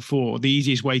get top 4, the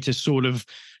easiest way to sort of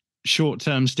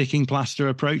short-term sticking plaster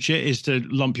approach it is to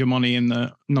lump your money in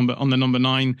the number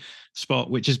 9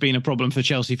 spot, which has been a problem for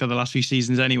Chelsea for the last few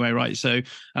seasons anyway, right? So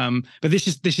but this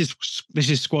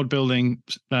is squad building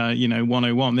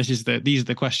 101. These are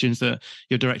the questions that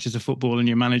your directors of football and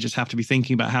your managers have to be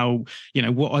thinking about. How,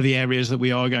 what are the areas that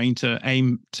we are going to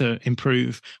aim to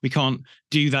improve? We can't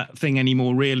do that thing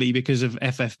anymore really because of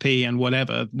FFP and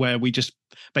whatever, where we just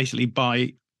basically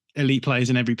buy elite players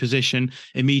in every position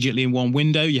immediately in one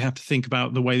window. You have to think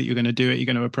about the way that you're going to do it, you're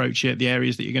going to approach it, the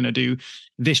areas that you're going to do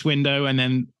this window, and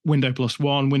then window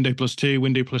 +1, window +2,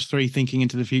 window +3, thinking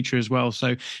into the future as well. So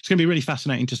it's going to be really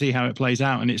fascinating to see how it plays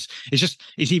out. And it's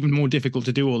even more difficult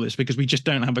to do all this because we just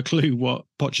don't have a clue what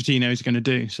Pochettino is going to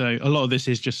do. So a lot of this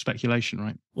is just speculation,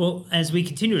 right? Well, as we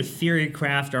continue to theory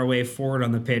craft our way forward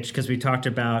on the pitch, because we talked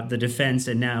about the defense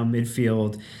and now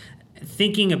midfield,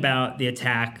 thinking about the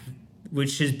attack,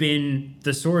 which has been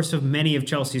the source of many of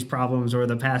Chelsea's problems over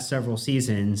the past several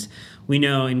seasons. We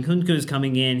know Nkunku is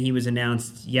coming in. He was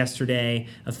announced yesterday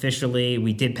officially.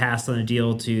 We did pass on a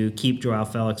deal to keep Joao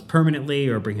Felix permanently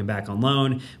or bring him back on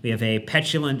loan. We have a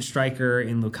petulant striker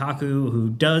in Lukaku who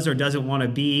does or doesn't want to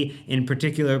be in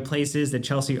particular places that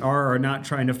Chelsea are or not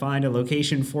trying to find a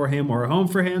location for him or a home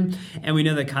for him. And we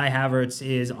know that Kai Havertz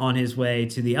is on his way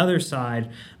to the other side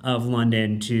of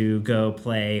London to go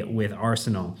play with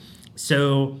Arsenal.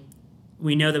 So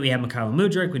we know that we have Mykhailo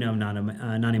Mudryk, we know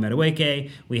Nani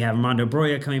Madueke, we have Armando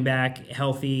Broja coming back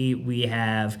healthy, we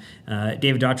have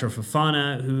David Datro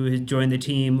Fofana, who joined the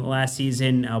team last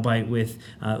season, albeit with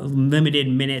limited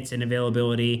minutes and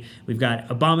availability. We've got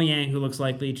Aubameyang, who looks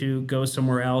likely to go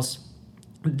somewhere else.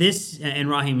 this and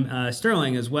Raheem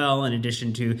Sterling as well, in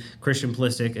addition to Christian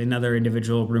Pulisic, another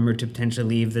individual rumored to potentially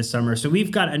leave this summer. So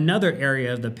we've got another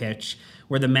area of the pitch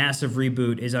where the massive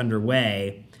reboot is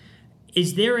underway.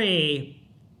 Is there a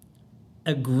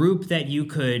group that you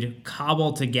could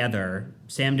cobble together?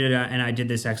 Sam and I did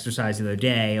this exercise the other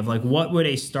day of like, what would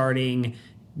a starting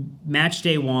match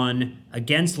day one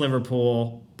against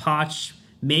Liverpool, Poch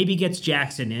maybe gets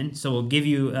Jackson in, so we'll give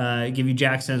you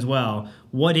Jackson as well.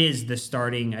 What is the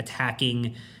starting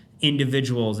attacking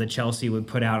individuals that Chelsea would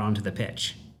put out onto the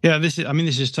pitch? Yeah, this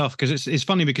is tough because it's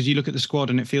funny because you look at the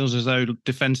squad and it feels as though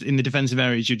in the defensive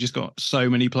areas you've just got so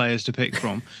many players to pick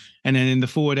from, and then in the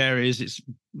forward areas it's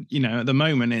at the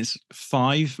moment it's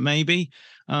 5 maybe.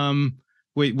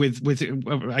 With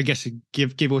I guess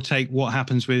give or take what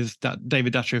happens with that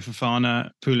David Datro, Fofana,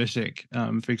 Pulisic,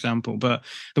 for example. But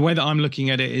the way that I'm looking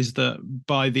at it is that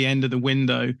by the end of the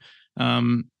window,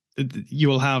 you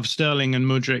will have Sterling and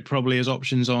Mudryk probably as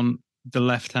options on the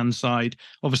left-hand side.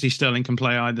 Obviously, Sterling can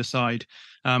play either side.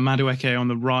 Madueke on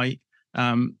the right.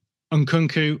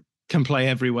 Nkunku can play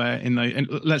everywhere in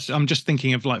the. I'm just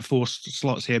thinking of like 4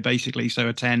 slots here, basically. So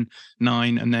a 10,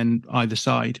 9, and then either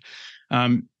side.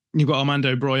 You've got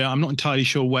Armando Broja. I'm not entirely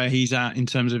sure where he's at in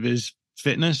terms of his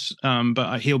fitness,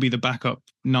 but he'll be the backup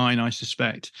 9, I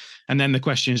suspect. And then the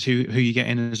question is who you get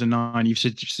in as a 9. You've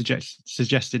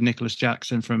suggested Nicholas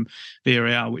Jackson from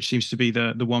Villarreal, which seems to be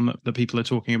the one that people are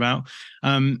talking about.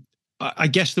 I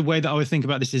guess the way that I would think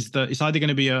about this is that it's either going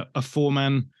to be a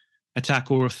 4-man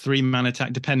attack or a 3-man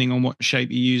attack, depending on what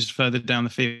shape you use further down the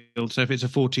field. So if it's a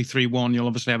 4-2-3-1, you'll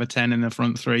obviously have a 10 in the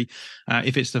front 3.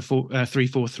 If it's the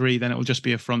 3-4-3, then it will just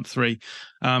be a front 3,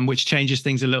 which changes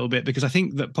things a little bit because I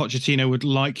think that Pochettino would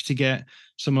like to get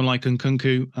someone like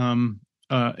Nkunku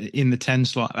in the 10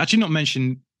 slot. Actually, not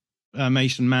mention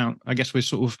Mason Mount. I guess we're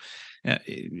sort of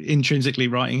intrinsically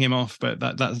writing him off, but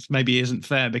that maybe isn't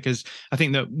fair because I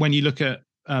think that when you look at,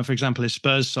 for example, his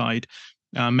Spurs side,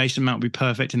 Mason Mount would be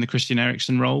perfect in the Christian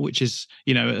Eriksen role, which is,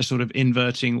 a sort of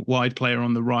inverting wide player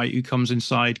on the right who comes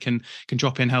inside, can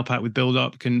drop in, help out with build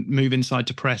up, can move inside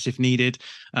to press if needed,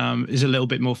 is a little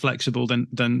bit more flexible than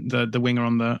the winger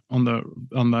on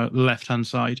the left hand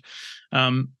side.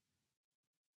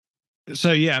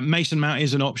 So yeah, Mason Mount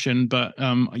is an option, but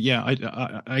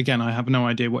I have no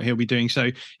idea what he'll be doing. So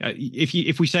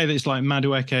if we say that it's like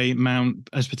Madueke, Mount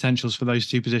as potentials for those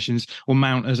 2 positions, or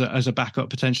Mount as a backup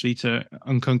potentially to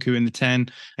Nkunku in the 10,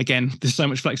 again, there's so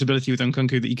much flexibility with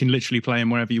Nkunku that you can literally play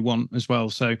him wherever you want as well.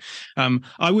 So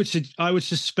I would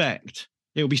suspect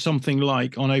it'll be something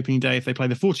like on opening day, if they play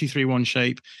the 4-2-3-1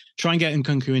 shape, try and get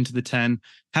Nkunku into the 10,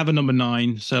 have a number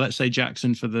 9. So let's say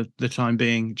Jackson for the time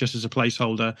being, just as a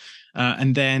placeholder.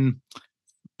 And then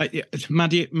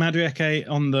Madueke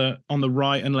on the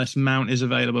right, unless Mount is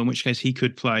available, in which case he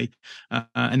could play.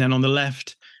 And then on the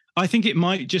left, I think it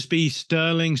might just be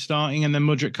Sterling starting and then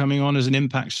Mudryk coming on as an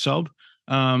impact sub.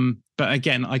 But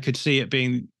again, I could see it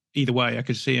being either way. I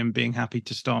could see him being happy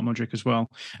to start Mudryk as well.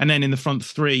 And then in the front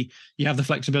 3, you have the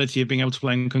flexibility of being able to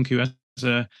play Nkunku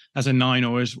as a 9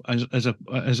 or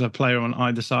as a player on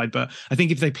either side. But I think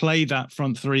if they play that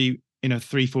front 3 in a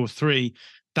 3-4-3,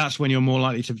 that's when you're more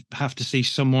likely to have to see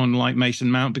someone like Mason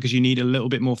Mount, because you need a little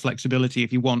bit more flexibility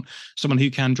if you want someone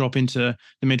who can drop into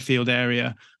the midfield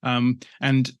area.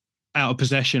 And out of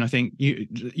possession, I think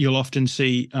you'll often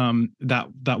see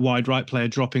that wide right player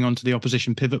dropping onto the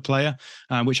opposition pivot player,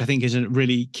 which I think is a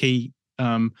really key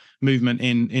movement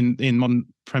in modern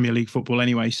Premier League football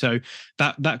anyway. So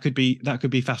that could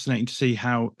be fascinating to see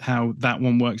how that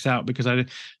one works out, because I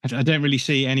don't really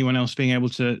see anyone else being able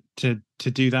to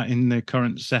do that in the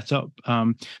current setup.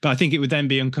 But I think it would then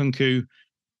be Nkunku.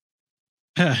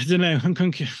 I don't know,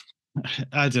 Nkunku.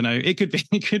 I don't know. It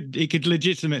could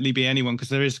legitimately be anyone, because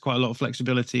there is quite a lot of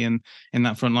flexibility in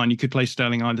that front line. You could play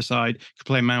Sterling either side, you could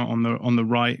play Mount on the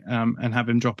right, and have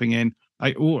him dropping in,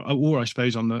 or I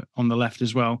suppose on the left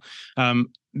as well.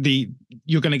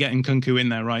 You're going to get Nkunku in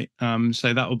there, right?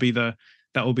 So that will be the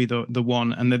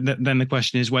one. And then the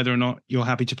question is whether or not you're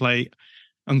happy to play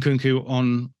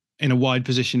Nkunku in a wide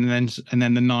position and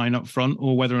then the 9 up front,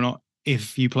 or whether or not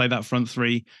if you play that front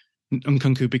 3,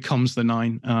 Nkunku becomes the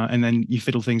 9, and then you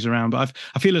fiddle things around. But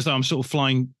I feel as though I'm sort of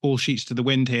flying all sheets to the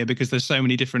wind here, because there's so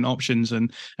many different options,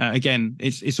 and again,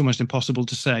 it's almost impossible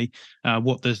to say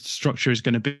what the structure is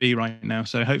going to be right now.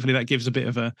 So hopefully that gives a bit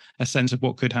of a sense of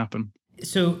what could happen.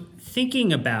 So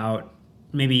thinking about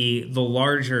maybe the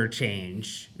larger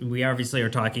change, we obviously are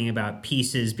talking about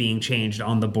pieces being changed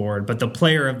on the board, but the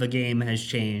player of the game has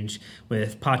changed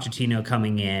with Pochettino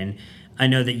coming in. I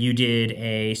know that you did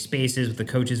a Spaces with the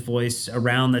Coach's Voice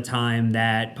around the time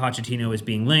that Pochettino was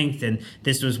being linked, and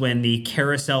this was when the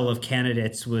carousel of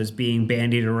candidates was being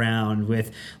bandied around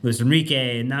with Luis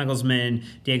Enrique, Nagelsmann,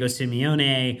 Diego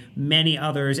Simeone, many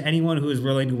others. Anyone who was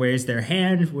willing to raise their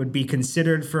hand would be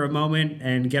considered for a moment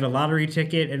and get a lottery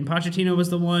ticket, and Pochettino was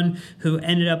the one who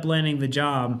ended up landing the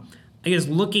job. I guess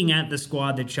looking at the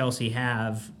squad that Chelsea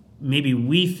have, maybe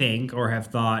we think or have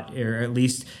thought, or at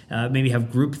least maybe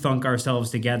have group thunk ourselves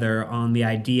together on the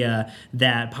idea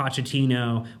that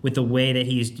Pochettino, with the way that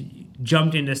he's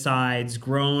jumped into sides,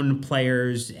 grown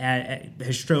players,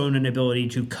 has shown an ability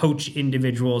to coach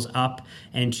individuals up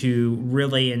and to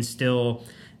really instill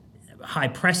high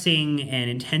pressing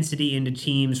and intensity into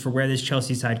teams for where this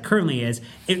Chelsea side currently is.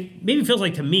 It maybe feels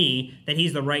like to me that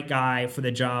he's the right guy for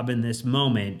the job in this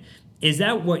moment. Is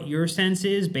that what your sense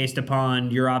is based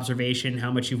upon your observation,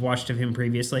 how much you've watched of him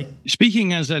previously?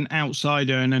 Speaking as an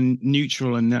outsider and a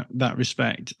neutral in that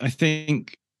respect, I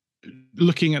think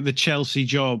looking at the Chelsea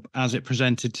job as it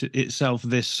presented to itself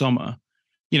this summer,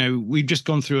 we've just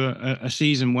gone through a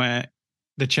season where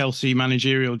the Chelsea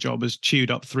managerial job has chewed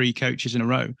up 3 coaches in a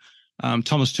row.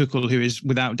 Thomas Tuchel, who is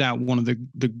without doubt one of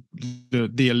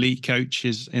the elite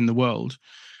coaches in the world,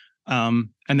 and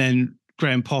then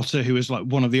Graham Potter, who is like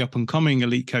one of the up-and-coming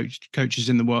elite coaches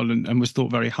in the world and was thought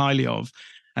very highly of,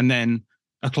 and then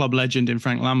a club legend in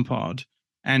Frank Lampard.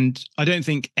 And I don't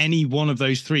think any one of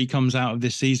those 3 comes out of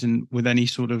this season with any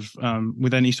sort of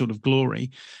glory.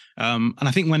 And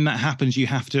I think when that happens, you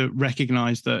have to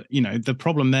recognise that the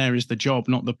problem there is the job,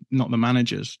 not the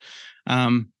managers.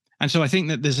 And so I think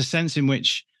that there's a sense in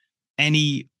which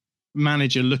any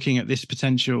manager looking at this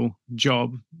potential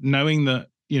job, knowing that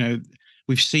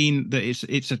we've seen that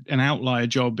it's an outlier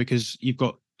job because you've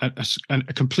got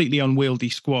a completely unwieldy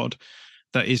squad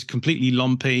that is completely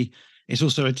lumpy. It's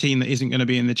also a team that isn't going to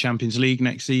be in the Champions League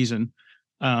next season.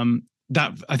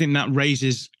 That I think that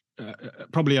raises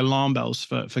probably alarm bells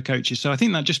for coaches. So I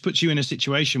think that just puts you in a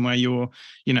situation where you're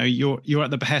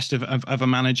at the behest of a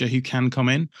manager who can come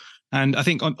in. And I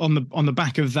think on the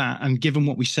back of that, and given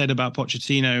what we said about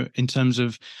Pochettino in terms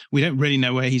of we don't really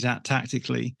know where he's at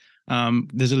tactically.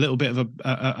 There's a little bit of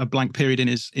a blank period in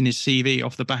his CV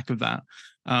off the back of that.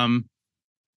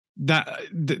 That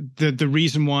the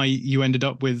reason why you ended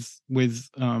up with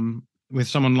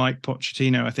someone like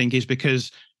Pochettino, I think, is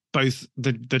because both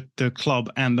the club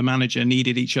and the manager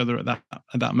needed each other at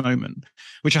that moment,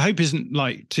 which I hope isn't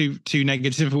like too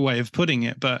negative a way of putting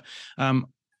it. But when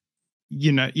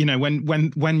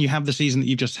you have the season that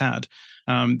you've just had,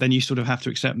 then you sort of have to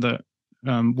accept that.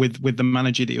 With the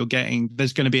manager that you're getting,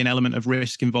 there's going to be an element of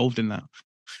risk involved in that,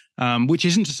 which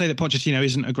isn't to say that Pochettino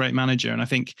isn't a great manager. And I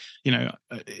think,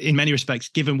 in many respects,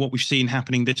 given what we've seen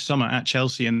happening this summer at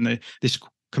Chelsea and this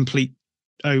complete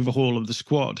overhaul of the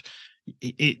squad,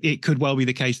 it could well be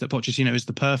the case that Pochettino is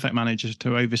the perfect manager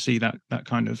to oversee that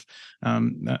kind of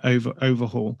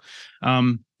overhaul.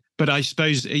 But I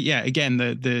suppose, again,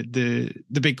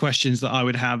 the big questions that I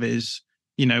would have is,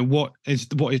 what is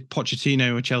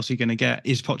Pochettino or Chelsea going to get?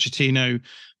 Is Pochettino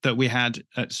that we had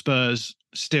at Spurs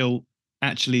still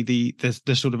actually the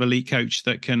sort of elite coach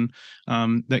that can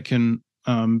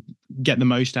get the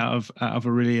most out of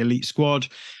a really elite squad?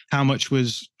 How much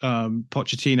was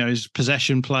Pochettino's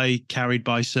possession play carried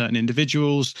by certain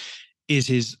individuals? Is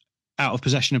his out of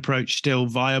possession approach still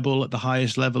viable at the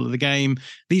highest level of the game?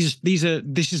 This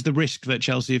is the risk that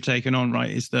Chelsea have taken on,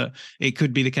 right? Is that it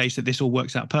could be the case that this all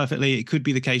works out perfectly. It could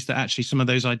be the case that actually some of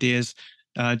those ideas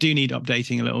do need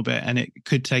updating a little bit, and it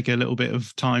could take a little bit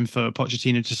of time for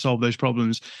Pochettino to solve those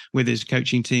problems with his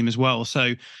coaching team as well.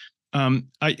 So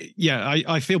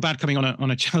I feel bad coming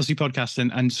on a Chelsea podcast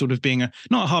and sort of being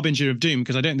not a harbinger of doom,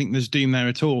 because I don't think there's doom there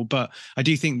at all, but I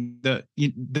do think that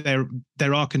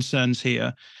there are concerns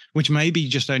here, which may be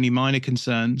just only minor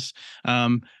concerns,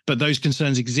 but those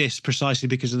concerns exist precisely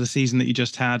because of the season that you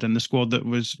just had and the squad that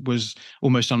was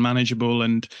almost unmanageable.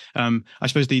 And I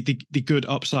suppose the good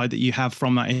upside that you have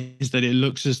from that is that it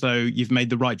looks as though you've made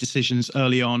the right decisions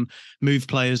early on, moved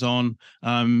players on,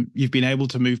 you've been able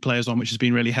to move players on, which has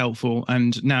been really helpful.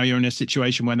 And now you're in a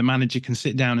situation where the manager can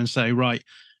sit down and say, right,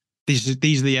 these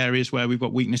are the areas where we've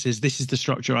got weaknesses. This is the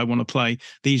structure I want to play.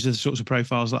 These are the sorts of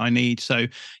profiles that I need. So,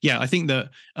 yeah, I think that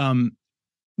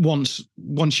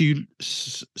once you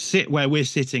sit where we're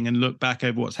sitting and look back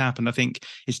over what's happened, I think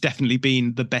it's definitely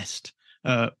been the best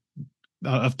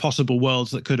of possible worlds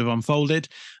that could have unfolded.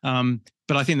 But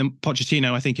but I think that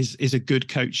Pochettino, I think, is a good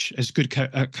coach, as good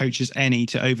coach as any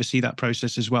to oversee that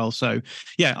process as well. So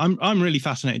yeah, I'm really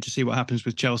fascinated to see what happens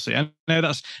with Chelsea. I know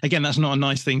that's not a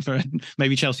nice thing for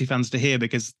maybe Chelsea fans to hear,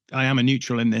 because I am a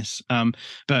neutral in this.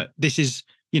 But this is,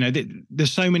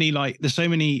 there's so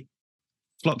many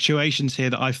fluctuations here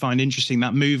that I find interesting.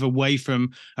 That move away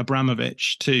from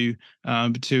Abramovich to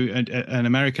an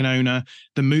American owner,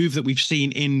 the move that we've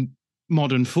seen in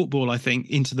modern football, I think,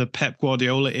 into the Pep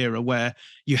Guardiola era, where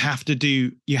you have to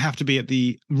be at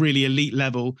the really elite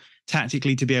level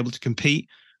tactically to be able to compete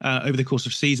over the course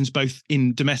of seasons, both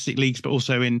in domestic leagues but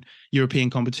also in European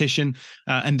competition.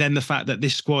 And then the fact that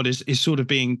this squad is sort of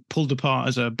being pulled apart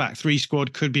as a back three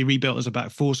squad, could be rebuilt as a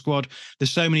back four squad.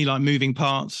 There's so many moving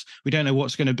parts. We don't know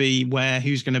what's going to be where,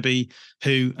 who's going to be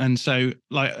who. And so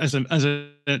as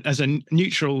a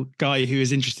neutral guy who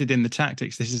is interested in the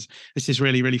tactics, this is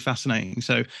really, really fascinating.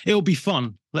 So it'll be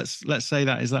fun. Let's say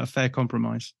that. Is that a fair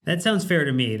compromise? That sounds fair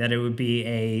to me, that it would be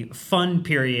a fun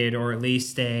period, or at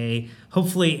least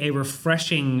hopefully a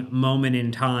refreshing moment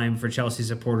in time for Chelsea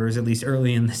supporters, at least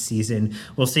early in the season.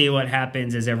 We'll see what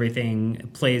happens as everything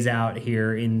plays out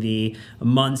here in the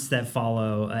months that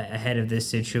follow ahead of this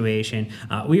situation.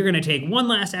 We are going to take one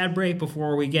last ad break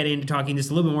before we get into talking just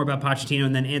a little bit more about Pochettino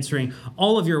and then answering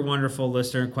all of your wonderful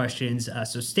listener questions.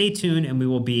 So stay tuned and we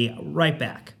will be right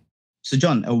back. So,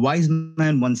 John, a wise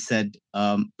man once said,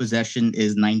 possession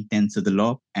is 9/10 of the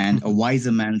law. And a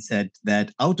wiser man said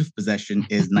that out of possession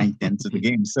is 9/10 of the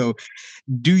game. So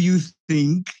do you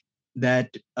think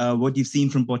that what you've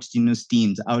seen from Pochettino's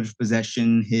teams, out of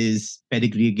possession, his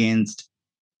pedigree against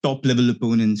top-level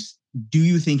opponents, do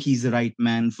you think he's the right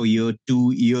man for year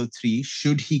 2, year 3?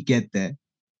 Should he get there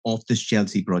of this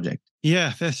Chelsea project?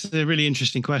 Yeah, that's a really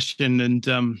interesting question. And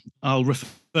I'll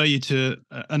refer you to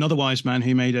another wise man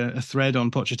who made a thread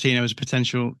on Pochettino as a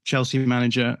potential Chelsea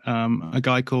manager, a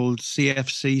guy called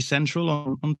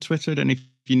CFCCentral on Twitter. I don't know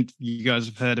if you guys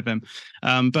have heard of him.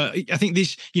 But I think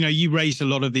this, you raised a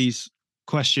lot of these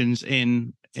questions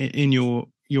in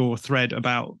your thread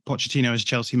about Pochettino as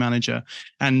Chelsea manager.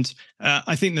 And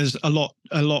I think there's a lot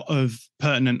of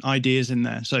pertinent ideas in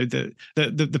there. So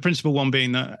the principal one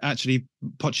being that actually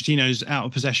Pochettino's out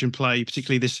of possession play,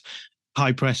 particularly this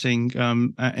high pressing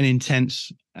and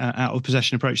intense out of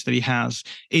possession approach that he has,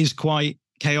 is quite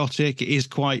chaotic. It is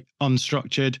quite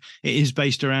unstructured. It is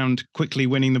based around quickly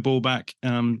winning the ball back.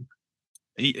 I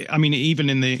mean, even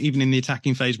in the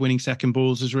attacking phase, winning second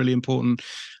balls is really important.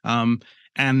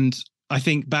 And I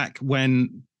think back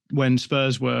when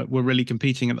Spurs were really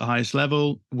competing at the highest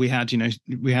level, we had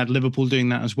Liverpool doing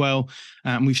that as well.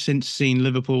 And we've since seen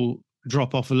Liverpool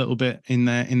drop off a little bit in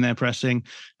their pressing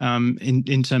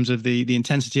in terms of the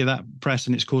intensity of that press,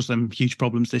 and it's caused them huge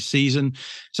problems this season.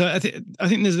 So I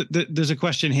think there's a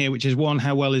question here, which is, one,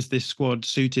 how well is this squad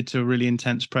suited to a really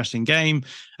intense pressing game?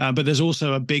 But there's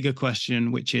also a bigger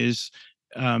question, which is,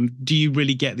 do you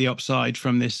really get the upside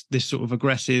from this sort of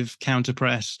aggressive counter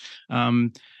press,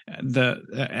 and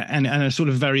a sort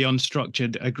of very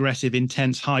unstructured, aggressive,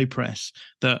 intense high press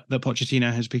that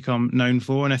Pochettino has become known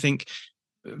for? And I think,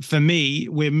 for me,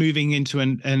 we're moving into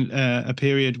a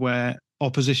period where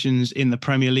oppositions in the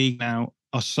Premier League now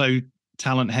are so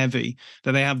talent heavy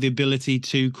that they have the ability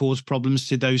to cause problems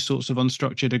to those sorts of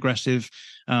unstructured, aggressive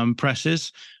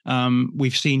presses.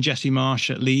 We've seen Jesse Marsch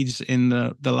at Leeds in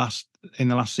the last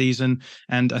season,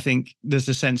 and I think there's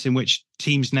a sense in which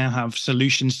teams now have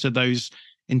solutions to those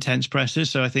intense presses.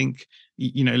 So I think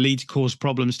Leeds caused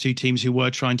problems to teams who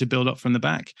were trying to build up from the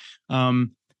back.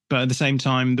 But at the same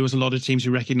time, there was a lot of teams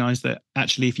who recognised that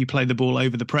actually, if you play the ball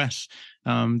over the press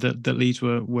that Leeds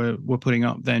were putting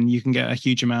up, then you can get a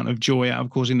huge amount of joy out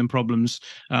of causing them problems,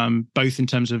 both in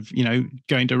terms of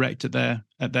going direct at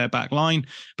their back line,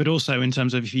 but also in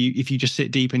terms of if you just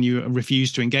sit deep and you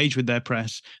refuse to engage with their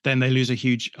press, then they lose a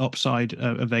huge upside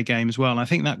of their game as well. And I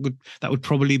think that would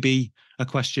probably be a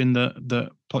question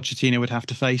that Pochettino would have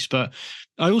to face. But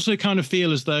I also kind of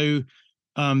feel as though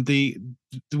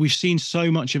we've seen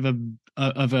so much of an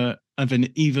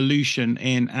evolution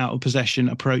in out of possession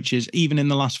approaches, even in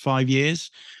the last 5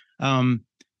 years,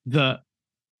 that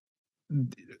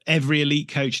every elite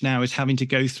coach now is having to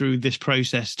go through this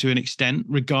process to an extent,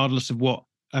 regardless of what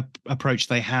approach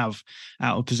they have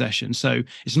out of possession. So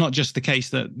it's not just the case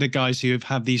that the guys who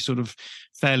have these sort of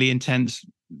fairly intense,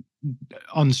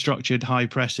 unstructured high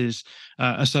presses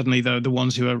are suddenly the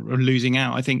ones who are losing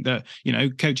out. I think that,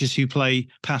 coaches who play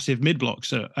passive mid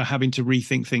blocks are having to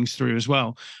rethink things through as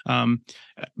well,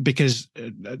 because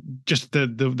just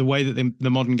the way that the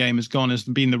modern game has gone has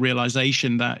been the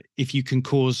realization that if you can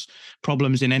cause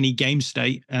problems in any game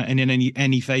state and in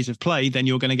any phase of play, then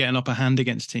you're going to get an upper hand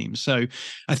against teams. So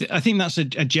I think that's a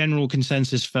general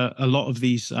consensus for a lot of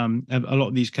these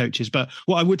coaches. But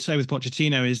what I would say with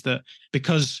Pochettino is that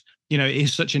because it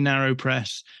is such a narrow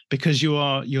press, because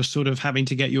you're sort of having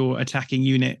to get your attacking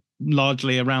unit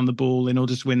largely around the ball in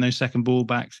order to win those second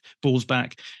balls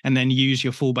back, and then use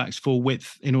your fullbacks full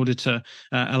width in order to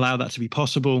allow that to be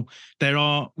possible. There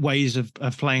are ways of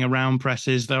playing around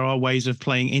presses. There are ways of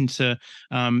playing into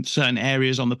certain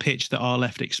areas on the pitch that are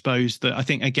left exposed, that I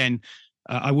think, again,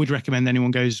 I would recommend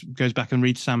anyone goes back and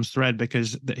reads Sam's thread,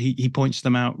 because he points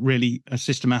them out really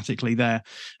systematically there.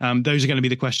 Those are going to be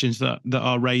the questions that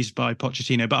are raised by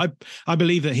Pochettino. But I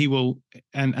believe that he will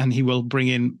and he will bring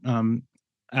in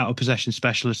out of possession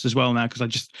specialists as well now, because I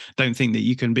just don't think that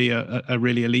you can be a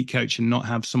really elite coach and not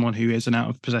have someone who is an out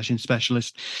of possession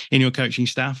specialist in your coaching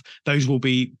staff. Those will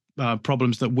be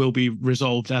problems that will be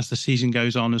resolved as the season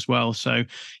goes on as well. So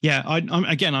yeah,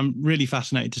 I'm really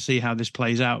fascinated to see how this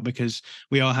plays out, because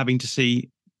we are having to see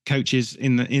coaches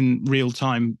in real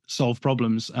time solve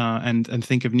problems and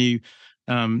think of new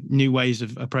ways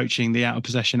of approaching the out of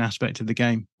possession aspect of the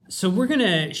game. So we're going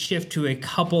to shift to a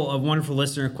couple of wonderful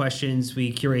listener questions.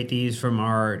 We curate these from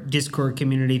our Discord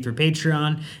community through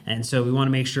Patreon, and so we want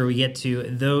to make sure we get to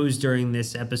those during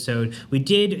this episode. We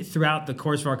did, throughout the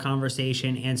course of our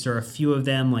conversation, answer a few of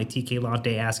them, like TK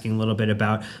Latte asking a little bit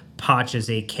about Poch as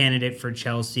a candidate for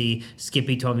Chelsea,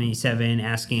 Skippy27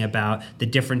 asking about the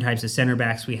different types of center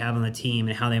backs we have on the team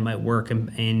and how they might work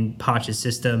in Poch's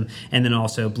system, and then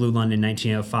also Blue London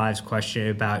 1905's question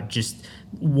about just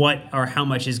what or how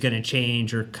much is going to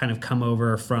change or kind of come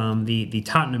over from the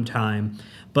Tottenham time.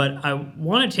 But I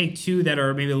want to take two that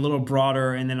are maybe a little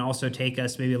broader, and then also take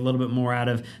us maybe a little bit more out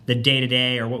of the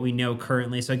day-to-day or what we know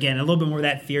currently. So again, a little bit more of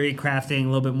that theory crafting, a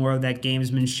little bit more of that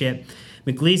gamesmanship.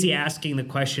 McGleasy asking the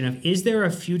question of, is there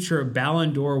a future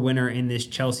Ballon d'Or winner in this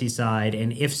Chelsea side?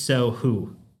 And if so,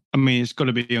 who? I mean, it's got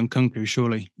to be Nkunku,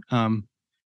 surely.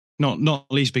 Not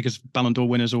least because Ballon d'Or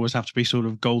winners always have to be sort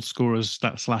of goal scorers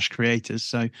 / creators.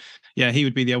 So yeah, he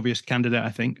would be the obvious candidate, I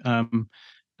think.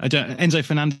 Enzo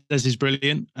Fernandez is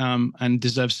brilliant and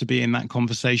deserves to be in that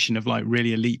conversation of like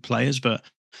really elite players, but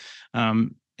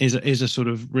is a sort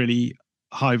of really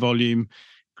high volume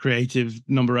creative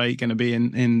number 8 going to be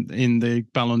in the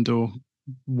Ballon d'Or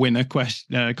winner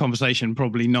conversation?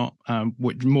 Probably not,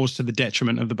 more to the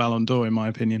detriment of the Ballon d'Or, in my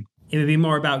opinion. It would be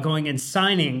more about going and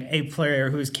signing a player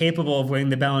who's capable of winning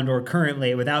the Ballon d'Or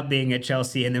currently without being at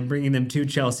Chelsea, and then bringing them to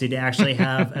Chelsea to actually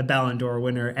have a Ballon d'Or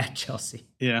winner at Chelsea.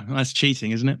 Yeah, that's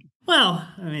cheating, isn't it? Well,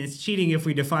 I mean, it's cheating if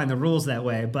we define the rules that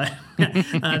way, but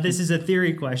this is a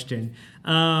theory question.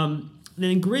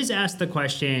 Then Grizz asked the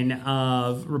question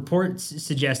of, reports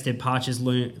suggested Poch is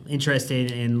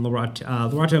interested in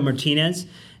Lautaro Martinez.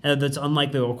 That's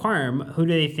unlikely to acquire him. Who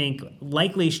do they think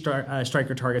likely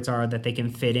striker targets are that they can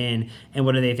fit in? And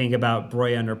what do they think about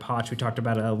Broya under Poch? We talked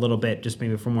about it a little bit, just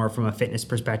maybe from a fitness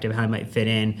perspective, how he might fit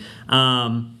in.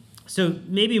 So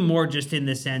maybe more just in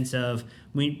the sense of,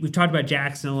 we've talked about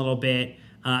Jackson a little bit.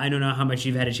 I don't know how much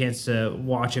you've had a chance to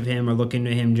watch of him or look into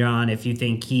him, John, if you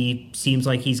think he seems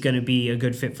like he's going to be a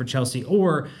good fit for Chelsea,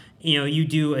 or you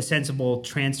do a sensible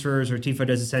transfers, or Tifo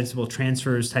does a sensible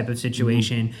transfers type of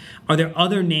situation. Mm-hmm. Are there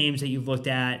other names that you've looked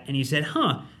at and you said,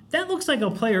 that looks like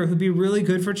a player who'd be really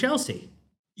good for Chelsea?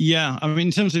 Yeah, I mean,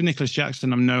 in terms of Nicholas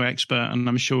Jackson, I'm no expert, and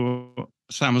I'm sure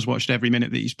Sam has watched every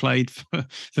minute that he's played for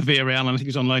Villarreal, and I think he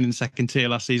was on loan in the second tier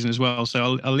last season as well.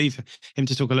 So I'll leave him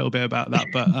to talk a little bit about that.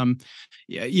 But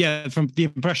yeah, from the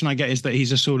impression I get is that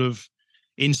he's a sort of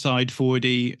inside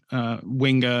forwardy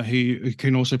winger who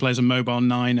can also play as a mobile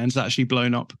 9, and has actually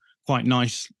blown up quite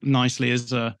nicely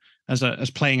as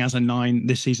playing as a 9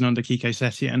 this season under Kike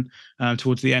Setien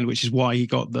towards the end, which is why he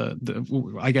got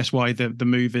I guess why the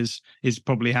move is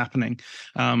probably happening.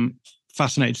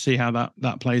 Fascinated to see how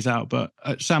that plays out. But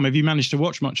Sam, have you managed to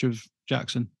watch much of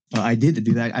Jackson? I did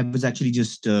do that. I was actually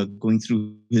just going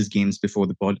through his games before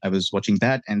the pod. I was watching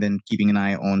that and then keeping an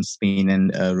eye on Spain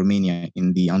and Romania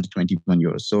in the under-21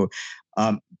 Euros. So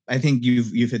I think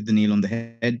you've hit the nail on the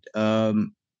head.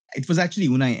 It was actually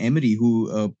Unai Emery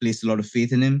who placed a lot of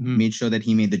faith in him, made sure that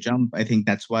he made the jump. I think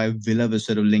that's why Villa was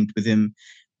sort of linked with him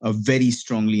very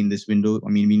strongly in this window. I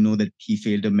mean, we know that he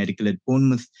failed a medical at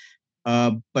Bournemouth,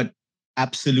 but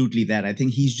absolutely that. I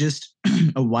think he's just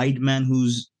a wide man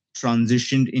who's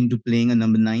transitioned into playing a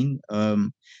number 9.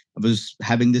 I was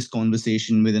having this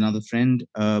conversation with another friend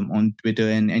on Twitter,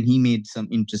 and he made some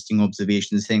interesting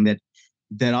observations saying that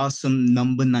there are some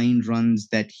number 9 runs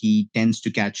that he tends to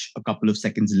catch a couple of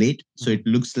seconds late. So it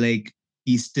looks like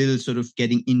he's still sort of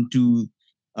getting into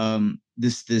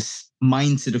this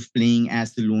mindset of playing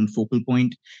as the lone focal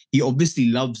point. He obviously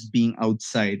loves being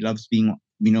outside, loves being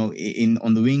in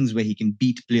on the wings where he can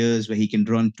beat players, where he can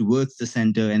run towards the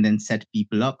center and then set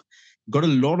people up. Got a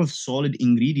lot of solid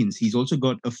ingredients. He's also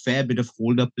got a fair bit of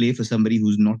hold-up play for somebody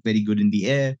who's not very good in the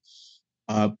air.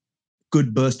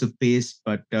 Good burst of pace,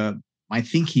 but I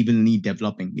think he will need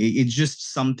developing. It's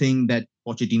just something that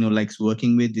Pochettino likes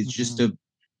working with. It's just a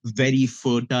very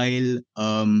fertile,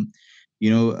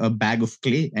 a bag of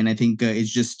clay, and I think it's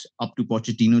just up to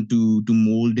Pochettino to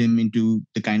mold him into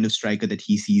the kind of striker that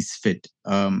he sees fit.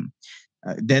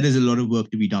 There is a lot of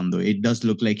work to be done, though. It does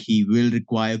look like he will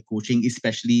require coaching,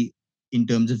 especially in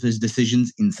terms of his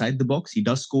decisions inside the box. He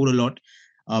does score a lot,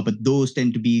 but those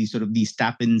tend to be sort of these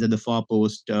tap-ins at the far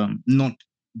post, not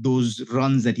those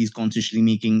runs that he's consciously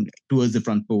making towards the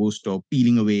front post or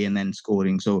peeling away and then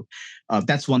scoring. So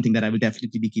that's one thing that I will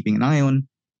definitely be keeping an eye on.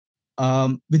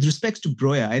 With respects to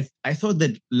Broja, I thought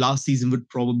that last season would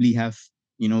probably have,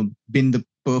 been the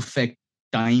perfect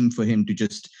time for him to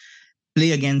just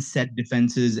play against set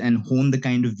defenses and hone the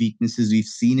kind of weaknesses we've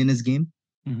seen in his game.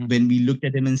 When we looked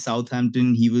at him in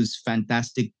Southampton, he was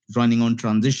fantastic running on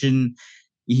transition.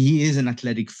 He is an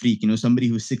athletic freak, somebody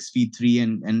who's 6'3"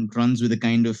 and runs with the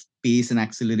kind of pace and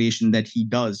acceleration that he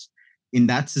does. In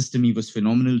that system, he was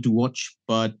phenomenal to watch,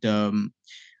 but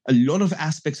a lot of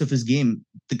aspects of his game,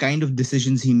 the kind of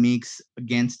decisions he makes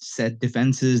against set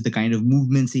defenses, the kind of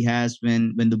movements he has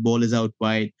when the ball is out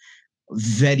wide,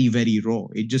 very, very raw.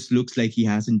 It just looks like he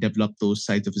hasn't developed those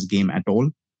sides of his game at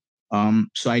all.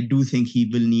 So I do think he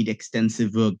will need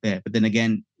extensive work there. But then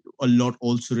again, a lot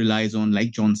also relies on,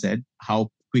 like John said, how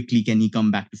quickly can he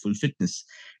come back to full fitness.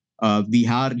 We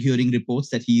are hearing reports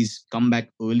that he's come back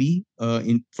early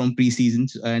from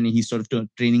preseasons, and he's sort of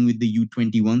training with the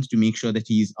U21s to make sure that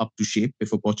he's up to shape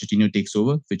before Pochettino takes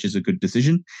over, which is a good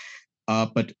decision.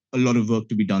 But a lot of work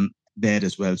to be done there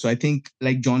as well. So I think,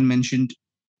 like John mentioned,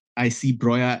 I see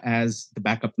Broja as the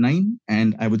backup 9,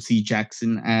 and I would see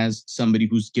Jackson as somebody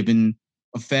who's given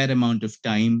a fair amount of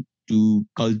time to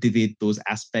cultivate those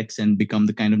aspects and become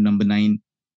the kind of number 9,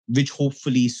 which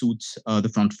hopefully suits the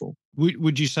front four.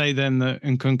 Would you say then that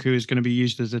Nkunku is going to be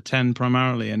used as a 10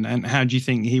 primarily, and how do you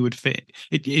think he would fit?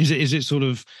 Is it sort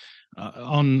of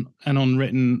on an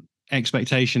unwritten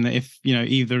expectation that if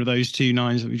either of those two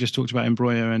 9s that we just talked about in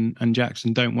Broja and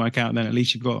Jackson don't work out, then at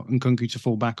least you've got Nkunku to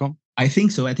fall back on? I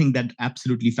think so. I think that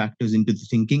absolutely factors into the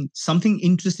thinking. Something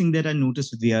interesting that I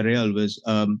noticed with Villarreal was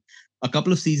a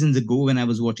couple of seasons ago when I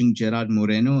was watching Gerard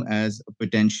Moreno as a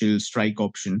potential strike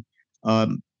option.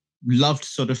 Loved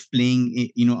sort of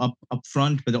playing, up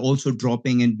front, but also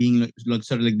dropping and being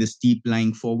sort of like this deep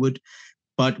lying forward.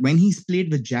 But when he's played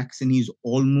with Jackson, he's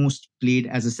almost played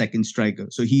as a second striker.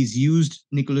 So he's used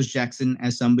Nicholas Jackson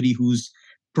as somebody who's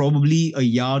probably a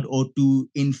yard or two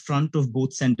in front of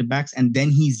both centre backs, and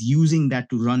then he's using that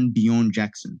to run beyond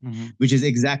Jackson, which is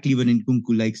exactly what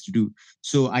Nkunku likes to do.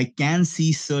 So I can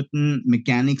see certain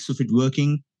mechanics of it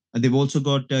working. They've also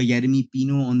got Yeremy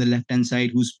Pino on the left-hand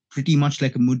side, who's pretty much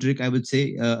like a Mudryk, I would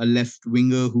say, a left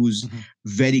winger who's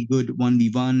very good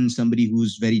 1v1, somebody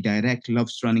who's very direct,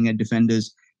 loves running at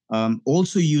defenders.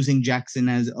 Also using Jackson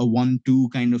as a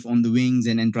 1-2 kind of on the wings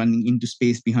and running into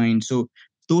space behind. So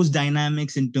those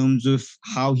dynamics in terms of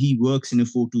how he works in a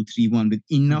 4-2-3-1 with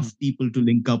enough people to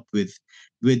link up with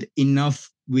enough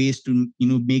ways to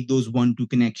make those 1-2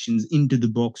 connections into the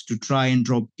box to try and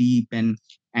drop deep and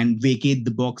vacate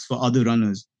the box for other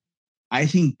runners. I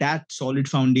think that solid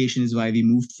foundation is why we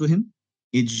moved for him.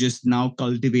 It's just now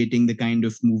cultivating the kind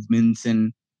of movements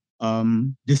and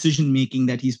decision making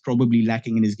that he's probably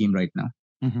lacking in his game right now.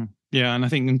 Yeah, and I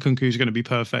think Nkunku is going to be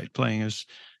perfect playing as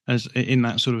in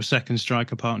that sort of second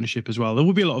striker partnership as well. There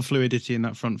will be a lot of fluidity in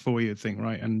that front four, you'd think,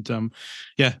 right? And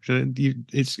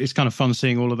it's kind of fun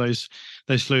seeing all of those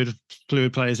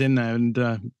fluid players in there.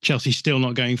 And Chelsea still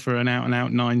not going for an out and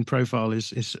out 9 profile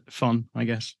is fun, I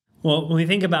guess. Well, when we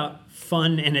think about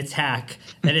fun and attack,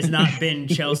 that has not been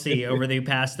Chelsea over the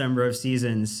past number of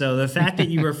seasons. So the fact that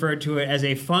you referred to it as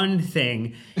a fun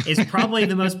thing is probably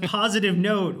the most positive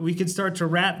note we could start to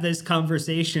wrap this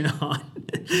conversation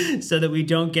on so that we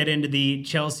don't get into the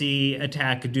Chelsea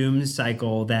attack doom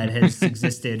cycle that has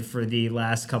existed for the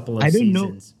last couple of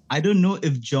seasons. I don't know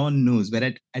if John knows, but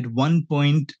at one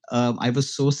point, I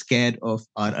was so scared of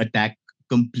our attack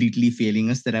completely failing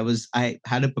us that I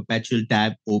had a perpetual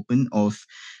tab open of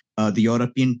the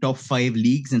European top 5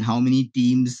 leagues and how many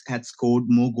teams had scored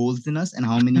more goals than us and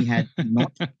how many had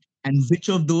not, and which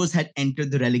of those had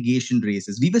entered the relegation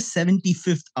races. We were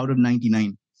 75th out of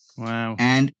 99. Wow.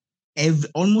 And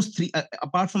almost three,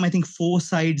 apart from I think 4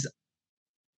 sides,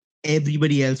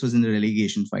 everybody else was in the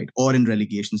relegation fight or in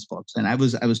relegation spots, and I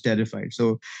was terrified.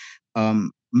 So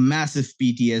massive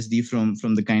PTSD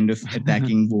from the kind of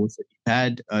attacking woes that he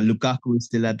had. Lukaku is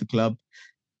still at the club.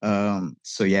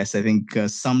 So yes, I think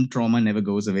some trauma never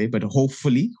goes away, but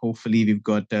hopefully we've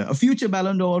got a future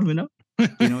Ballon d'Or winner,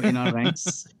 in our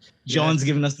ranks. John's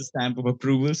given us the stamp of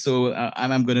approval, so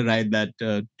I'm going to ride that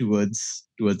towards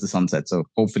the sunset. So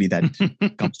hopefully that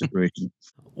comes to fruition.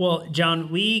 Well,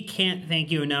 John, we can't thank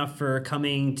you enough for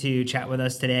coming to chat with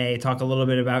us today, talk a little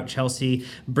bit about Chelsea,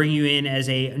 bring you in as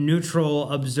a neutral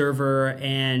observer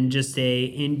and just a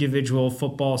individual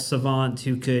football savant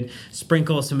who could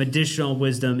sprinkle some additional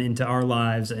wisdom into our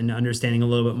lives and understanding a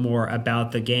little bit more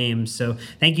about the game. So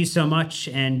thank you so much.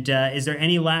 And is there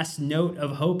any last note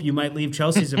of hope you might leave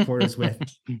Chelsea supporters with?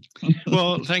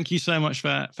 Well, thank you so much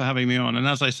for having me on. And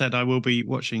as I said, I will be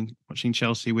watching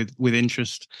Chelsea with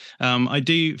interest. I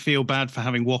do feel bad for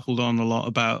having waffled on a lot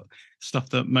about stuff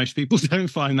that most people don't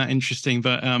find that interesting,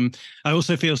 but I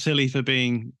also feel silly for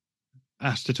being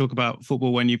asked to talk about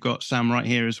football when you've got Sam right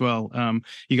here as well.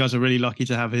 You guys are really lucky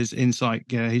to have his insight.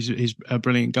 He's a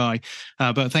brilliant guy.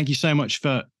 But thank you so much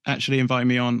for actually inviting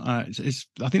me on. I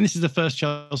think this is the first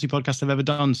Chelsea podcast I've ever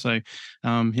done. So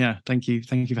thank you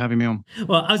for having me on.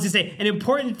 Well, I was going to say, an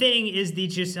important thing is the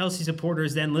Chelsea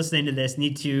supporters then listening to this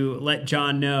need to let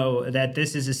John know that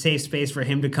this is a safe space for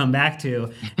him to come back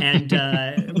to and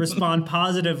respond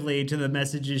positively to the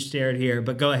messages shared here.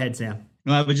 But go ahead, Sam.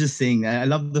 No, I was just saying, I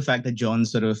love the fact that John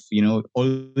sort of,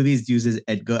 always uses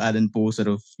Edgar Allan Poe sort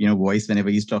of, voice whenever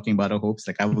he's talking about our hopes.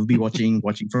 Like I will be watching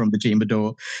from the chamber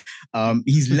door.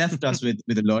 He's left us with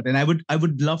a lot. And I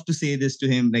would love to say this to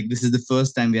him. Like, this is the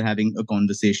first time we're having a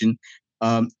conversation.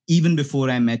 Even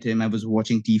before I met him, I was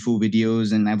watching Tifo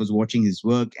videos and I was watching his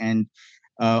work. And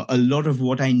a lot of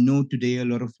what I know today, a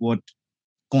lot of what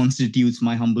constitutes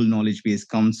my humble knowledge base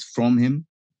comes from him.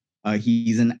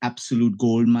 He's an absolute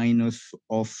goldmine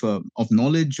of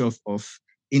knowledge, of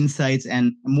insights,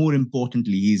 and more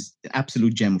importantly, he's an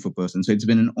absolute gem of a person. So it's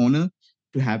been an honor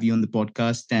to have you on the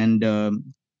podcast and,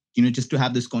 just to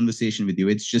have this conversation with you.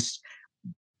 It's just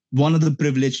one of the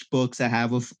privileged perks I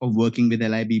have of working with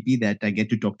LIBP, that I get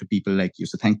to talk to people like you.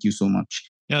 So thank you so much.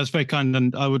 Yeah, that's very kind.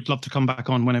 And I would love to come back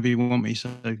on whenever you want me.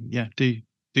 So yeah, do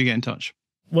get in touch.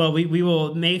 Well, we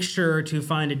will make sure to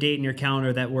find a date in your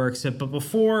calendar that works. But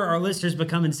before our listeners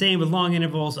become insane with long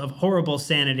intervals of horrible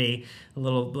sanity, a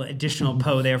little additional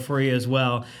Poe there for you as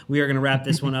well. We are going to wrap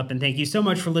this one up. And thank you so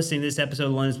much for listening to this episode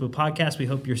of the London Blue Podcast. We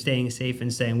hope you're staying safe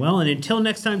and staying well. And until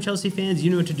next time, Chelsea fans,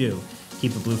 you know what to do.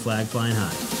 Keep a blue flag flying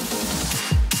high.